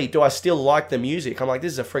 not only do I still like the music, I'm like,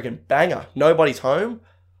 this is a freaking banger. Nobody's home.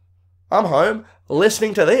 I'm home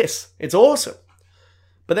listening to this. It's awesome.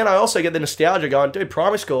 But then I also get the nostalgia going, dude,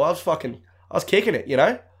 primary school, I was kicking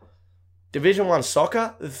it, Division 1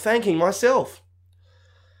 soccer, thanking myself.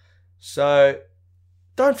 So,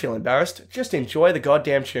 don't feel embarrassed. Just enjoy the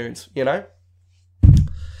goddamn tunes,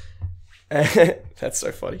 That's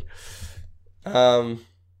so funny. Yeah,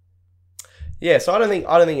 so I don't think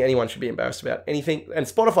anyone should be embarrassed about anything. And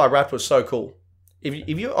Spotify Wrapped was so cool.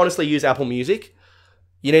 If you honestly use Apple Music,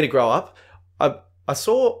 you need to grow up. I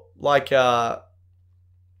saw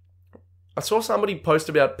somebody post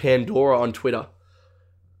about Pandora on Twitter,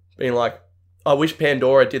 being like, I wish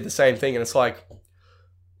Pandora did the same thing, and it's like,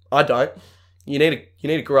 I don't. You need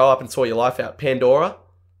to grow up and sort your life out. Pandora,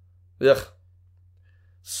 ugh,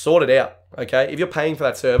 sort it out, okay? If you're paying for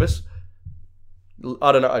that service,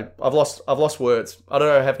 I don't know. I've lost words. I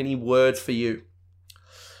don't have any words for you.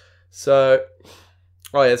 So,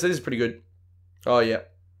 Oh, yeah, so this is pretty good. Oh, yeah.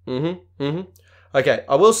 Okay,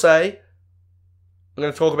 I will say, I'm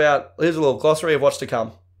going to talk about, here's a little glossary of what's to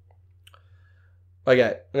come. Okay,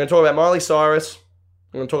 I'm going to talk about Miley Cyrus.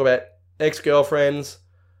 I'm going to talk about ex-girlfriends.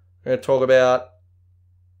 I'm going to talk about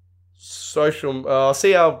I'll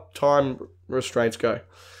see how time restraints go.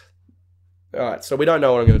 Alright, so we don't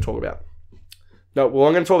know what I'm going to talk about. No, well,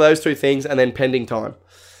 I'm going to talk about those two things and then pending time.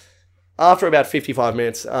 After about 55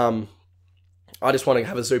 minutes, I just want to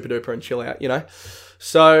have a super duper and chill out, you know?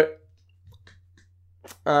 So,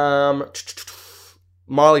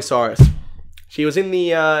 Miley Cyrus. She was in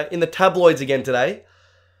the tabloids again today.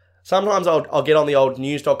 Sometimes I'll get on the old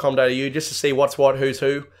news.com.au just to see what's what, who's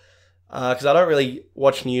who. Because I don't really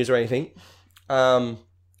watch news or anything.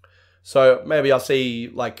 So maybe I'll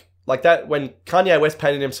see like that when Kanye West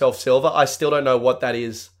painted himself silver. I still don't know what that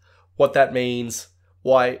is, what that means,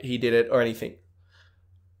 why he did it or anything.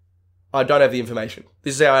 I don't have the information.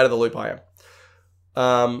 This is how out of the loop I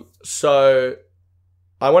am. So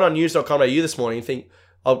I went on news.com.au this morning and think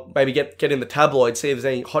I'll maybe get in the tabloid, see if there's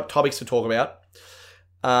any hot topics to talk about.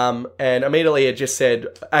 And immediately it just said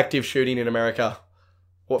active shooting in America.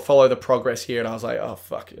 Follow the progress here, and I was like, oh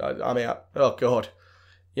fuck, I'm out. Oh god,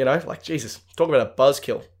 you know, like Jesus, talk about a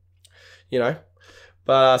buzzkill, you know.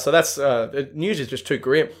 But so that's the news is just too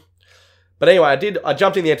grim. But anyway, I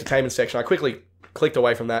jumped in the entertainment section. I quickly clicked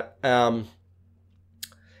away from that.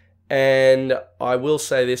 And I will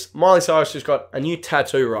say this: Miley Cyrus just got a new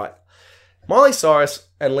tattoo. Right, Miley Cyrus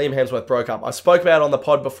and Liam Hemsworth broke up. I spoke about it on the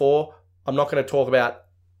pod before. I'm not going to talk about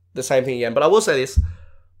the same thing again, but I will say this: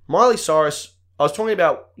 Miley Cyrus. I was talking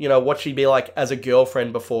about, you know, what she'd be like as a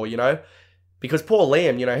girlfriend before, you know, because poor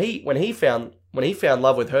Liam, you know, when he found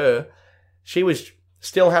love with her, she was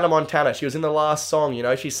still Hannah Montana. She was in the last song, you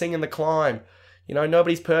know, she's singing The Climb, you know,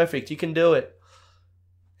 nobody's perfect, you can do it.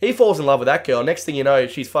 He falls in love with that girl. Next thing you know,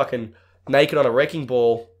 she's fucking naked on a wrecking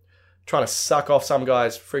ball, trying to suck off some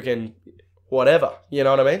guy's freaking whatever, you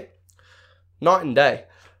know what I mean? Night and day.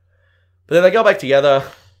 But then they got back together.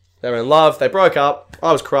 They were in love. They broke up.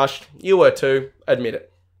 I was crushed. You were too. Admit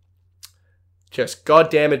it. Just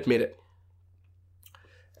goddamn admit it.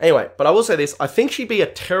 Anyway, but I will say this. I think she'd be a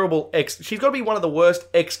terrible ex. She's got to be one of the worst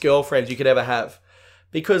ex-girlfriends you could ever have.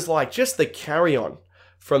 Because, like, just the carry-on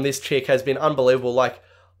from this chick has been unbelievable. Like,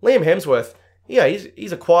 Liam Hemsworth, yeah,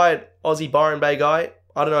 he's a quiet Aussie Byron Bay guy.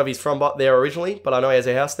 I don't know if he's from there originally, but I know he has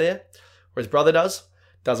a house there. Or his brother does.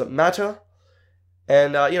 Doesn't matter.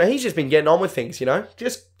 And, you know, he's just been getting on with things, you know.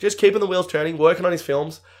 Just keeping the wheels turning, working on his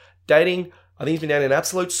films, dating. I think he's been dating an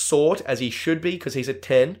absolute sort, as he should be, because he's a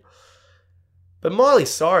 10. But Miley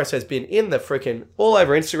Cyrus has been in the freaking all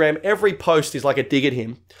over Instagram. Every post is like a dig at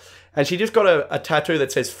him. And she just got a tattoo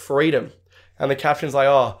that says freedom. And the caption's like,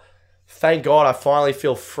 oh, thank God I finally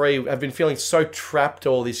feel free. I've been feeling so trapped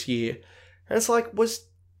all this year. And it's like,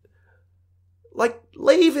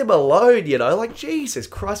 leave him alone, you know. Like, Jesus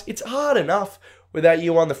Christ, it's hard enough without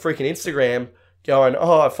you on the freaking Instagram going,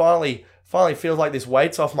 oh, I finally feels like this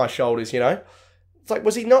weight's off my shoulders, you know? It's like,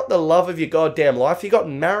 was he not the love of your goddamn life? You got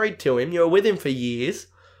married to him. You were with him for years.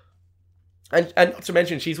 And not to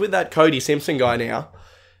mention, she's with that Cody Simpson guy now.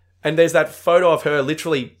 And there's that photo of her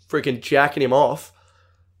literally freaking jacking him off.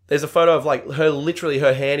 There's a photo of, like,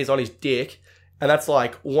 her hand is on his dick. And that's,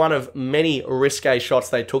 like, one of many risque shots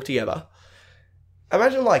they took together.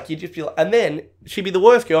 Imagine, like, you'd just be like... And then, she'd be the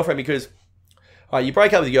worst girlfriend because... you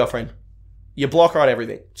break up with your girlfriend, you block her on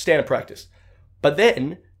everything, standard practice. But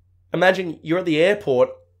then, imagine you're at the airport,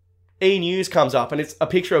 E-News comes up, and it's a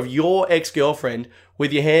picture of your ex-girlfriend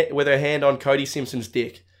with her hand on Cody Simpson's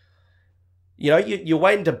dick. You know, you're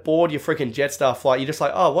waiting to board your freaking Jetstar flight, you're just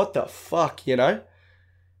like, oh, what the fuck, you know?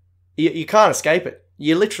 You can't escape it.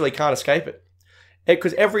 You literally can't escape it.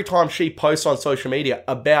 Because every time she posts on social media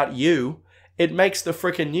about you, it makes the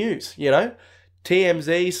freaking news, you know?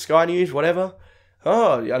 TMZ, Sky News, whatever.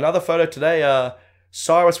 Oh, another photo today.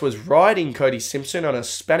 Cyrus was riding Cody Simpson on a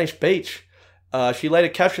Spanish beach. She later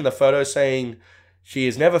captioned the photo saying, she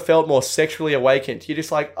has never felt more sexually awakened. You're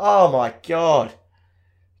just like, oh my God.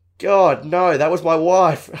 God, no, that was my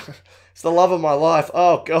wife. It's the love of my life.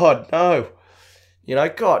 Oh God, no. You know,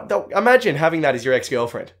 God, imagine having that as your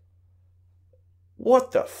ex-girlfriend.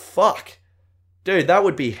 What the fuck? Dude, that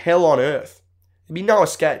would be hell on earth. There'd be no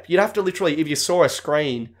escape. You'd have to literally, if you saw a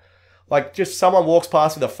screen, like just someone walks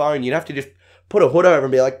past with a phone, you'd have to just put a hood over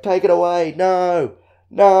and be like, take it away. No.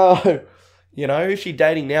 You know, who's she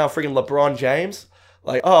dating now? Freaking LeBron James?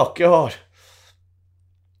 Like, oh God.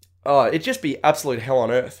 Oh, it'd just be absolute hell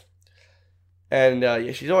on earth. And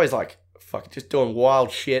yeah, she's always like, fuck, just doing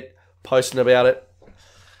wild shit, posting about it.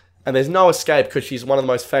 And there's no escape because she's one of the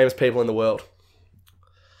most famous people in the world.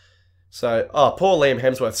 So, poor Liam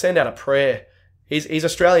Hemsworth. Send out a prayer. He's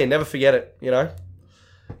Australian. Never forget it, you know.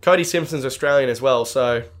 Cody Simpson's Australian as well,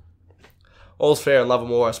 so all's fair in love and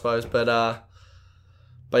war, I suppose. But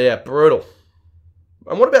yeah, brutal.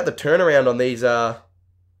 And what about the turnaround on these? I've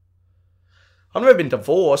never been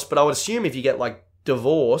divorced, but I would assume if you get like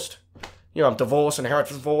divorced, you know, I'm divorced and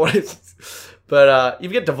Harrison Ford. But if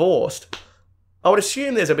you get divorced, I would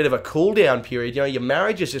assume there's a bit of a cool down period. You know, your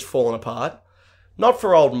marriage has just fallen apart. Not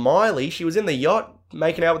for old Miley. She was in the yacht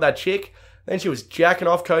making out with that chick. Then she was jacking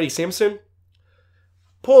off Cody Simpson.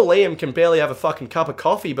 Poor Liam can barely have a fucking cup of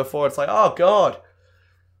coffee before it's like, oh, God.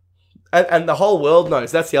 And the whole world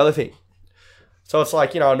knows. That's the other thing. So it's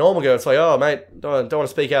like, you know, a normal girl, it's like, oh, mate, don't want to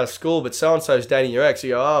speak out of school, but so-and-so's dating your ex.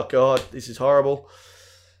 You go, oh, God, this is horrible.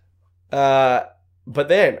 But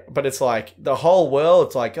it's like, the whole world,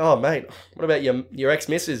 it's like, oh, mate, what about your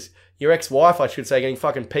ex-missus, your ex-wife, I should say, getting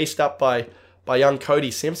fucking pieced up by young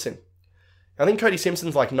Cody Simpson? I think Cody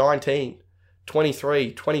Simpson's like 19.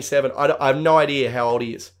 23, 27. I have no idea how old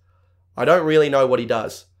he is. I don't really know what he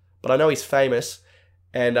does, but I know he's famous,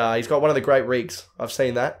 and he's got one of the great rigs. I've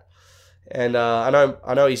seen that, and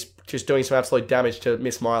I know he's just doing some absolute damage to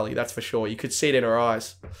Miss Miley. That's for sure. You could see it in her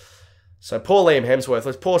eyes. So poor Liam Hemsworth.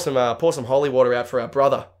 Let's pour some holy water out for our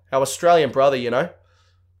brother, our Australian brother. You know,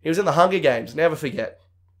 he was in the Hunger Games. Never forget.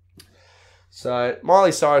 So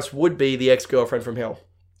Miley Cyrus would be the ex-girlfriend from hell.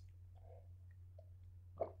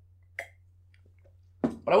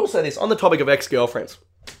 But I will say this, on the topic of ex-girlfriends.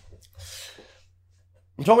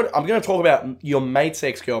 I'm going to talk about your mate's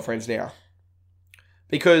ex-girlfriends now.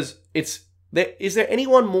 Because is there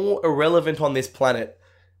anyone more irrelevant on this planet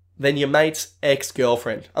than your mate's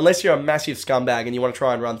ex-girlfriend? Unless you're a massive scumbag and you want to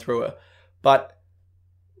try and run through her. But,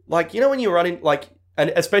 like, you know when you're running, like,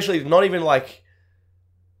 and especially not even like,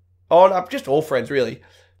 just all friends, really.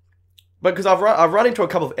 But because I've run into a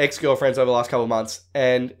couple of ex-girlfriends over the last couple of months,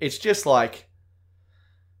 and it's just like,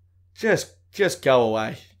 Just go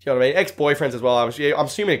away. You know what I mean? Ex-boyfriends as well. I'm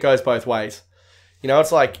assuming it goes both ways. You know,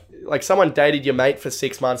 it's like someone dated your mate for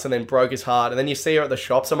 6 months and then broke his heart, and then you see her at the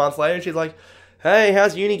shops a month later and she's like, hey,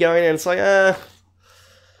 how's uni going? And it's like, I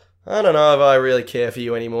don't know if I really care for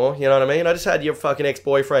you anymore. You know what I mean? I just had your fucking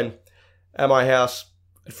ex-boyfriend at my house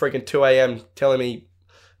at freaking 2 a.m. telling me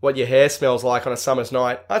what your hair smells like on a summer's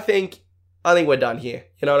night. I think we're done here.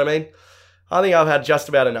 You know what I mean? I think I've had just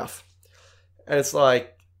about enough. And it's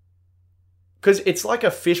like, because it's like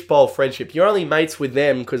a fishbowl friendship. You're only mates with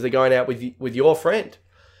them because they're going out with your friend.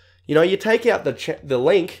 You know, you take out the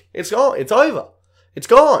link, it's gone. It's over. It's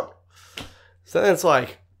gone. So then it's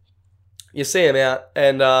like, you see them out,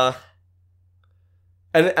 and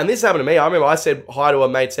this happened to me. I remember I said hi to a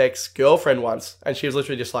mate's ex-girlfriend once, and she was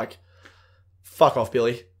literally just like, fuck off,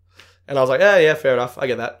 Billy. And I was like, yeah, fair enough. I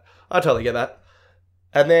get that. I totally get that.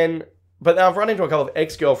 But I've run into a couple of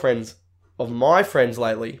ex-girlfriends of my friends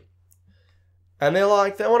lately. And they're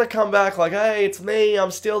like, they want to come back like, hey, it's me. I'm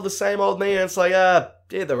still the same old me. And it's like,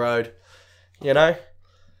 hit the road. You know?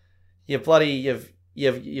 You bloody, especially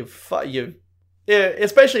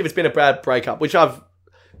if it's been a bad breakup, which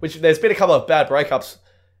there's been a couple of bad breakups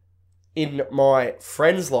in my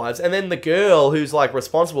friends' lives. And then the girl who's like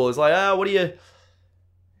responsible is like,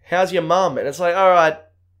 how's your mum? And it's like, all right,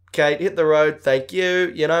 Kate, hit the road. Thank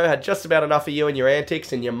you. You know, had just about enough of you and your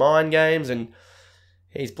antics and your mind games. And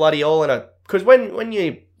he's bloody all in a, because when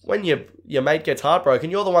your mate gets heartbroken,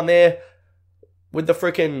 you're the one there with the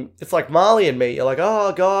freaking, it's like Marley and me. You're like,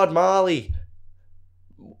 oh God, Marley.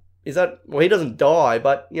 He doesn't die,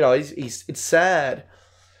 but you know, it's sad.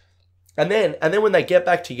 And then when they get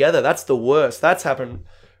back together, that's the worst. That's happened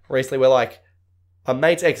recently where like a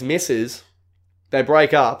mate's ex-missus, they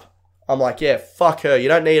break up. I'm like, yeah, fuck her. You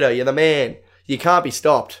don't need her. You're the man. You can't be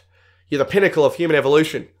stopped. You're the pinnacle of human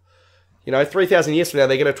evolution. You know, 3,000 years from now,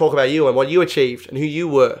 they're going to talk about you and what you achieved and who you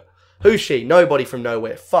were. Who's she? Nobody from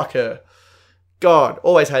nowhere. Fuck her. God,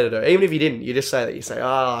 always hated her. Even if you didn't, you just say that. You say,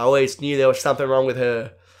 I always knew there was something wrong with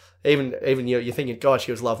her. Even you're thinking, God,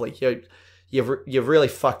 she was lovely. You've really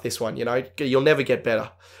fucked this one, you know. You'll never get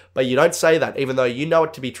better. But you don't say that, even though you know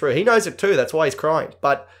it to be true. He knows it too. That's why he's crying.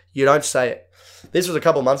 But you don't say it. This was a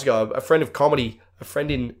couple of months ago. A friend of comedy,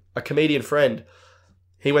 a comedian friend,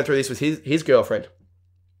 he went through this with his girlfriend.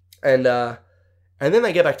 And then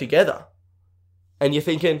they get back together. And you're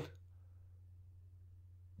thinking,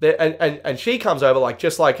 and she comes over like,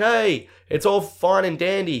 just like, hey, it's all fine and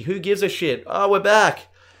dandy. Who gives a shit? Oh, we're back.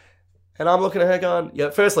 And I'm looking at her going,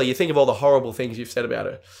 yeah, firstly, you think of all the horrible things you've said about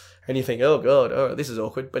her. And you think, oh, God, oh, this is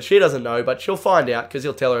awkward. But she doesn't know, but she'll find out because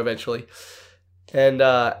he'll tell her eventually. And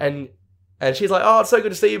she's like, oh, it's so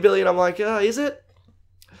good to see you, Billy. And I'm like, oh, is it?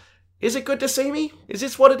 Is it good to see me? Is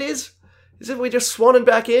this what it is? Is it we're just swanning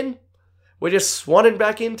back in? We're just swanning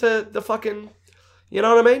back into the fucking, you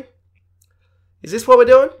know what I mean? Is this what we're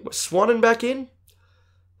doing? We're swanning back in?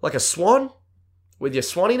 Like a swan? With your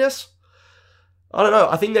swanniness? I don't know.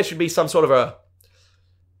 I think there should be some sort of a,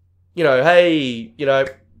 hey,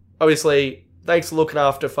 obviously, thanks for looking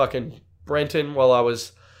after fucking Brenton while I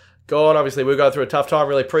was gone. Obviously, we were going through a tough time.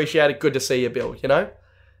 Really appreciate it. Good to see you, Bill,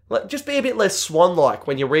 Just be a bit less swan-like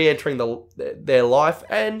when you're re-entering their life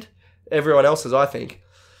and everyone else's, I think.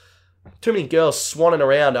 Too many girls swanning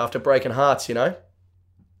around after breaking hearts, Be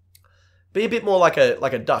a bit more like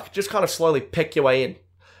a duck. Just kind of slowly peck your way in.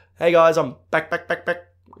 Hey, guys, I'm back.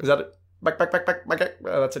 Is that it? Back.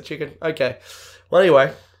 Oh, that's a chicken. Okay. Well,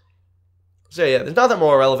 anyway. So, yeah, there's nothing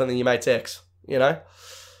more relevant than your mate's ex,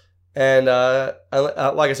 And, like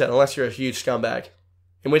I said, unless you're a huge scumbag.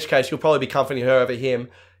 In which case, you'll probably be comforting her over him.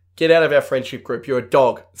 Get out of our friendship group. You're a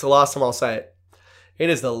dog. It's the last time I'll say it.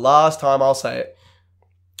 It is the last time I'll say it.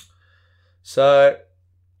 So,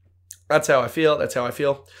 that's how I feel.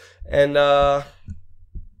 And, I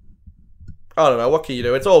don't know. What can you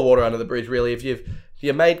do? It's all water under the bridge, really. If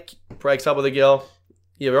your mate breaks up with a girl,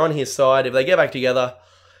 you're on his side. If they get back together,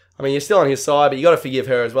 you're still on his side, but you got to forgive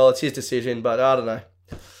her as well. It's his decision, but I don't know.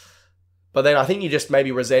 But then I think you just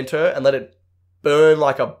maybe resent her and let it burn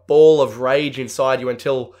like a ball of rage inside you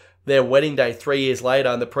until their wedding day 3 years later,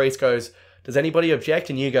 and the priest goes, does anybody object?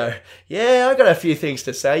 And you go, yeah, I've got a few things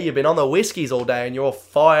to say. You've been on the whiskies all day and you're all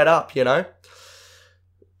fired up,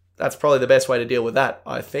 That's probably the best way to deal with that,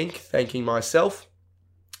 I think, thanking myself.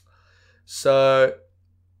 So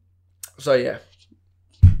yeah.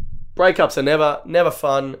 Breakups are never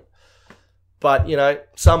fun. But,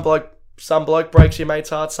 some bloke breaks your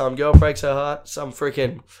mate's heart, some girl breaks her heart, some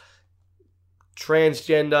freaking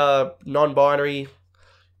transgender, non-binary,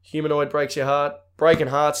 humanoid breaks your heart. Breaking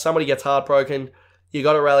hearts, somebody gets heartbroken, you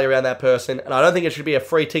got to rally around that person. And I don't think it should be a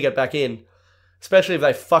free ticket back in, especially if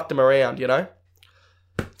they fucked them around,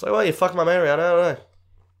 It's like, well, you fucked my man around, I don't know.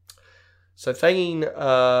 So thanking,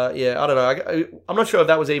 I don't know. I'm not sure if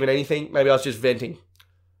that was even anything. Maybe I was just venting.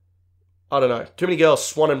 I don't know. Too many girls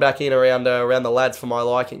swanning back in around the lads for my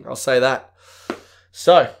liking. I'll say that.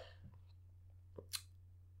 So,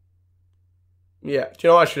 yeah. Do you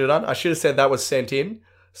know what I should have done? I should have said that was sent in,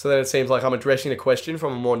 so then it seems like I'm addressing the question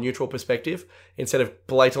from a more neutral perspective instead of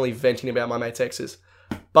blatantly venting about my mate's exes.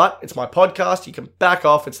 But it's my podcast. You can back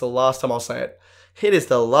off. It's the last time I'll say it. It is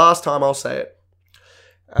the last time I'll say it.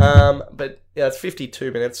 But yeah, it's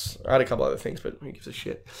 52 minutes. I had a couple other things, but who gives a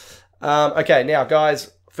shit? Okay, now guys.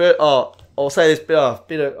 I'll say this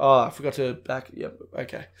I forgot to back. Yep.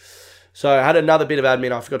 Okay. So I had another bit of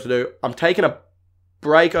admin I forgot to do. I'm taking a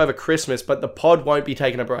break over Christmas, but the pod won't be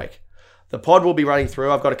taking a break. The pod will be running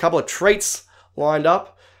through. I've got a couple of treats lined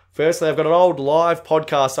up. Firstly, I've got an old live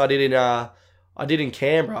podcast I did in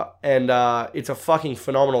Canberra, and it's a fucking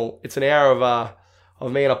phenomenal. It's an hour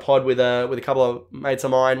of me in a pod with a couple of mates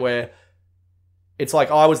of mine where it's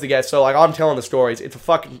like I was the guest, so like I'm telling the stories. It's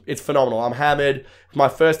phenomenal. I'm hammered. It's my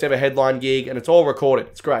first ever headline gig, and it's all recorded.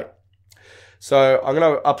 It's great. So I'm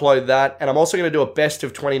going to upload that, and I'm also going to do a best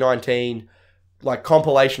of 2019, like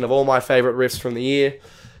compilation of all my favorite riffs from the year.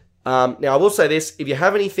 Now I will say this: if you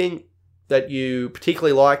have anything that you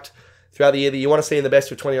particularly liked throughout the year that you want to see in the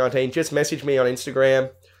best of 2019, just message me on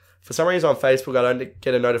Instagram. For some reason on Facebook, I don't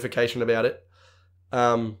get a notification about it.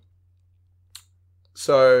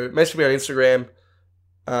 So message me on Instagram.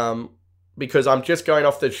 Because I'm just going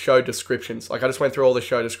off the show descriptions. Like I just went through all the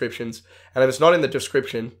show descriptions, and if it's not in the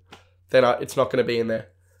description, then it's not going to be in there.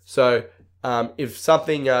 So if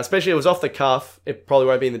something, especially if it was off the cuff, it probably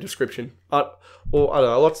won't be in the description. I don't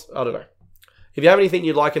know. If you have anything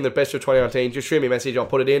you'd like in the best of 2019, just shoot me a message. I'll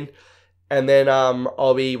put it in, and then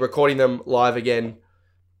I'll be recording them live again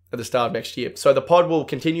at the start of next year. So the pod will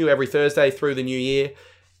continue every Thursday through the new year,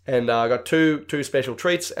 and I got two special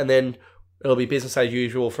treats, and then it'll be business as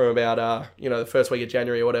usual from about, the first week of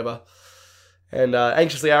January or whatever. And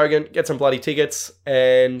Anxiously Arrogant, get some bloody tickets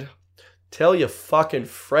and tell your fucking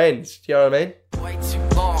friends. Do you know what I mean? Way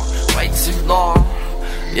too long.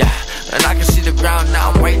 Yeah, and I can see the ground now.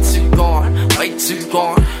 I'm way too gone.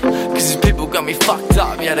 Cause these people got me fucked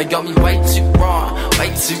up. Yeah, they got me way too wrong.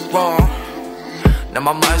 Now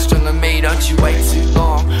my mind's trying to me, don't you? Way too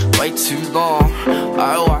long.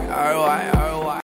 Alright.